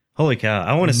 Really? Holy cow.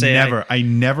 I want to say never. I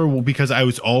never will, because I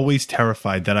was always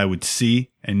terrified that I would see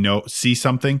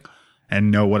something and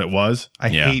know what it was.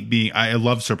 I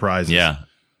love surprises. Yeah.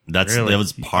 That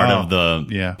was part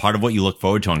of what you look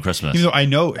forward to on Christmas. Even though I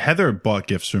know Heather bought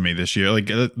gifts for me this year. Like,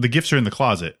 the gifts are in the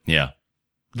closet. Yeah.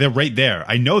 They're right there.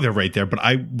 I know they're right there, but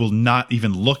I will not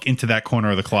even look into that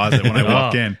corner of the closet when I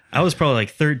walk in. I was probably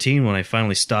like 13 when I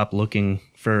finally stopped looking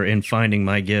for and finding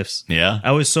my gifts. Yeah.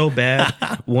 I was so bad.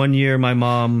 One year, my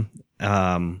mom,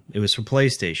 it was for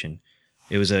PlayStation.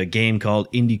 It was a game called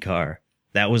IndyCar.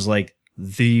 That was like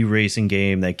the racing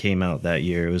game that came out that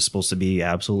year. It was supposed to be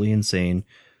absolutely insane.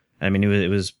 I mean, it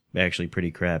was actually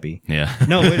pretty crappy. Yeah.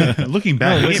 No, wait. Looking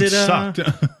back, was it it, sucked.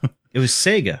 It was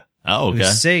Sega. Oh, okay. It was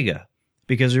Sega.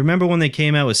 Because remember when they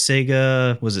came out with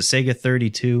Sega, was it Sega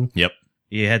 32? Yep.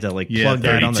 You had to plug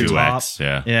that on the 32X, top.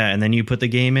 yeah. Yeah, and then you put the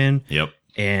game in. Yep.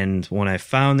 And when I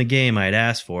found the game, I had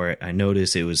asked for it. I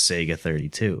noticed it was Sega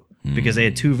 32 because they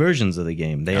had 2 versions of the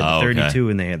game. They had the 32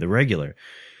 and they had the regular.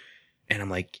 And I'm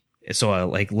like, so I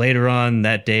later on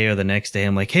that day or the next day,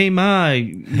 I'm like, hey, Ma,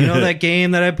 you know that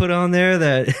game that I put on there,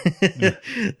 that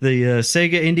the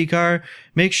Sega IndyCar?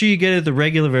 Make sure you get it the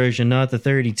regular version, not the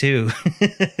 32.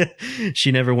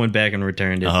 She never went back and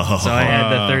returned it. Oh. So I had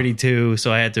the 32.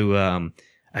 So I had to,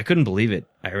 I couldn't believe it.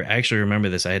 I actually remember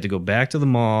this. I had to go back to the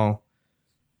mall.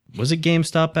 Was it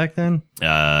GameStop back then?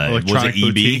 Electronic was it EB?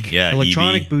 Boutique? Yeah,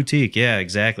 Electronic EB. Boutique. Yeah,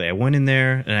 exactly. I went in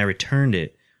there and I returned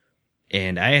it.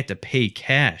 And I had to pay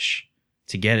cash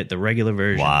to get it, the regular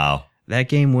version. Wow. That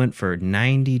game went for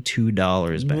 $92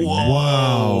 back then.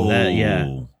 Whoa.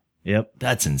 Yeah. Yep.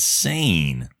 That's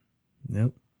insane.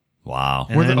 Yep. Wow.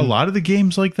 And Were there a then- lot of the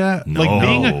games like that? No. Like,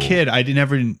 being a kid, I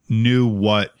never knew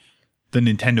what the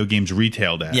Nintendo games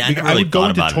retailed at. Yeah, I Like, never I really would go thought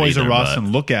into about it Toys R either, Us but-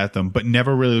 and look at them, but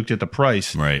never really looked at the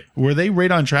price. Right. Were they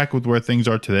right on track with where things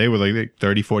are today? Were they like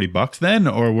 30, 40 bucks then?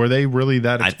 Or were they really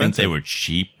that I expensive? think they were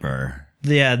cheaper.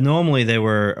 Yeah, normally they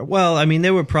were, well, I mean, they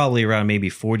were probably around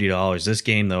maybe $40. This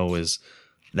game, though,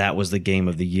 that was the game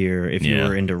of the year. If you Yeah.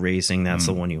 were into racing, that's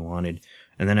the one you wanted.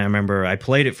 And then I remember I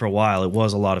played it for a while. It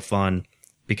was a lot of fun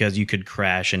because you could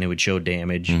crash and it would show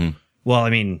damage. Well,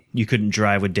 I mean, you couldn't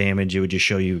drive with damage. It would just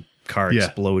show you car Yeah.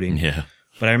 exploding. Yeah.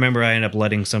 But I remember I ended up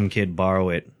letting some kid borrow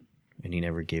it and he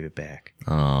never gave it back.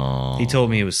 Oh. He told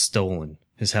me it was stolen.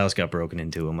 His house got broken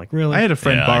into. I'm like, really? I had a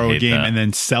friend Yeah, I borrow a hate game that. and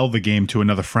then sell the game to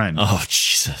another friend. Oh,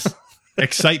 Jesus.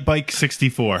 Excite Bike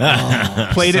 64.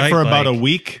 Played it for about a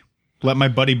week. Let my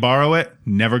buddy borrow it.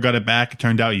 Never got it back. It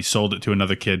turned out he sold it to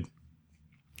another kid.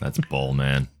 That's bull,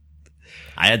 man.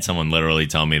 I had someone literally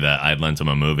tell me that I'd lent them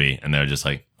a movie, and they're just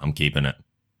like, I'm keeping it.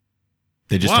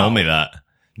 They just Wow. told me that.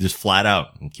 Just flat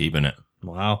out, I'm keeping it.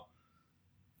 Wow.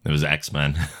 It was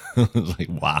X-Men. I was like,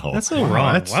 wow. That's so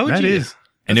wrong. That's- Why would that you? is-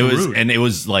 and that's it rude.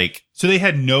 was like, So they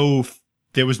had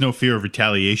there was no fear of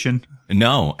retaliation.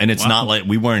 no, and it's Wow. not like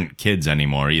we weren't kids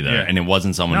anymore either. Yeah. And it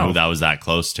wasn't someone No. who that was that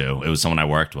close to. It was someone I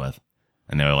worked with.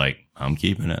 And they were like, I'm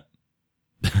keeping it.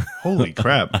 Holy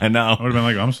crap. I know. I would have been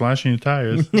like, I'm slashing your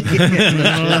tires.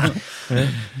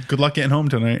 Good luck getting home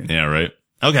tonight. Yeah, right.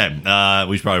 Okay.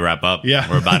 We should probably wrap up. Yeah.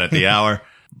 We're about at the hour.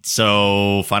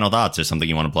 So final thoughts. Is something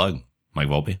you want to plug? Mike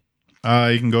Volpe?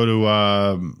 You can go to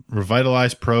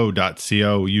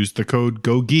revitalizepro.co, use the code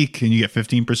GOGEEK, and you get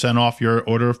 15% off your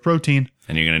order of protein.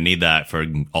 And you're going to need that for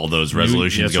all those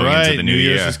resolutions going into the new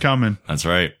Year's year. is coming. That's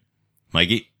right.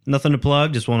 Mikey? Nothing to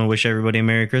plug. Just want to wish everybody a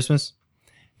Merry Christmas.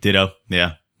 Ditto.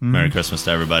 Yeah. Merry Christmas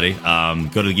to everybody.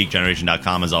 Go to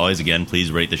thegeekgeneration.com as always. Again,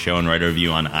 please rate the show and write a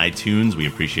review on iTunes. We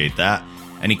appreciate that.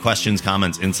 Any questions,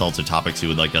 comments, insults, or topics you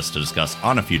would like us to discuss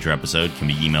on a future episode can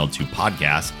be emailed to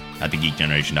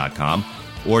podcast@thegeekgeneration.com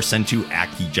or sent to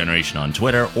 @geekgeneration on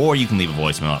Twitter, or you can leave a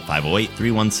voicemail at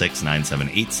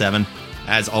 508-316-9787.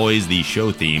 As always, the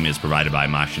show theme is provided by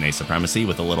Machine Supremacy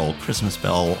with a little Christmas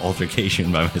bell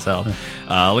altercation by myself.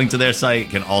 Link to their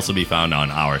site can also be found on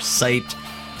our site.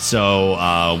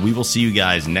 So we will see you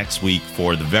guys next week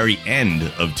for the very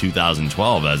end of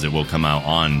 2012, as it will come out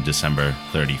on December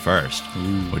 31st,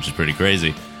 which is pretty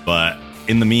crazy. But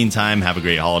in the meantime, have a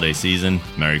great holiday season.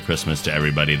 Merry Christmas to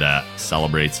everybody that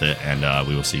celebrates it, and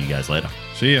we will see you guys later.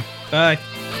 See ya. Bye.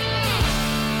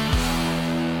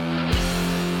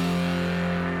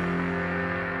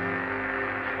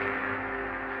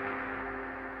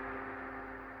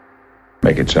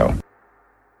 Make it so.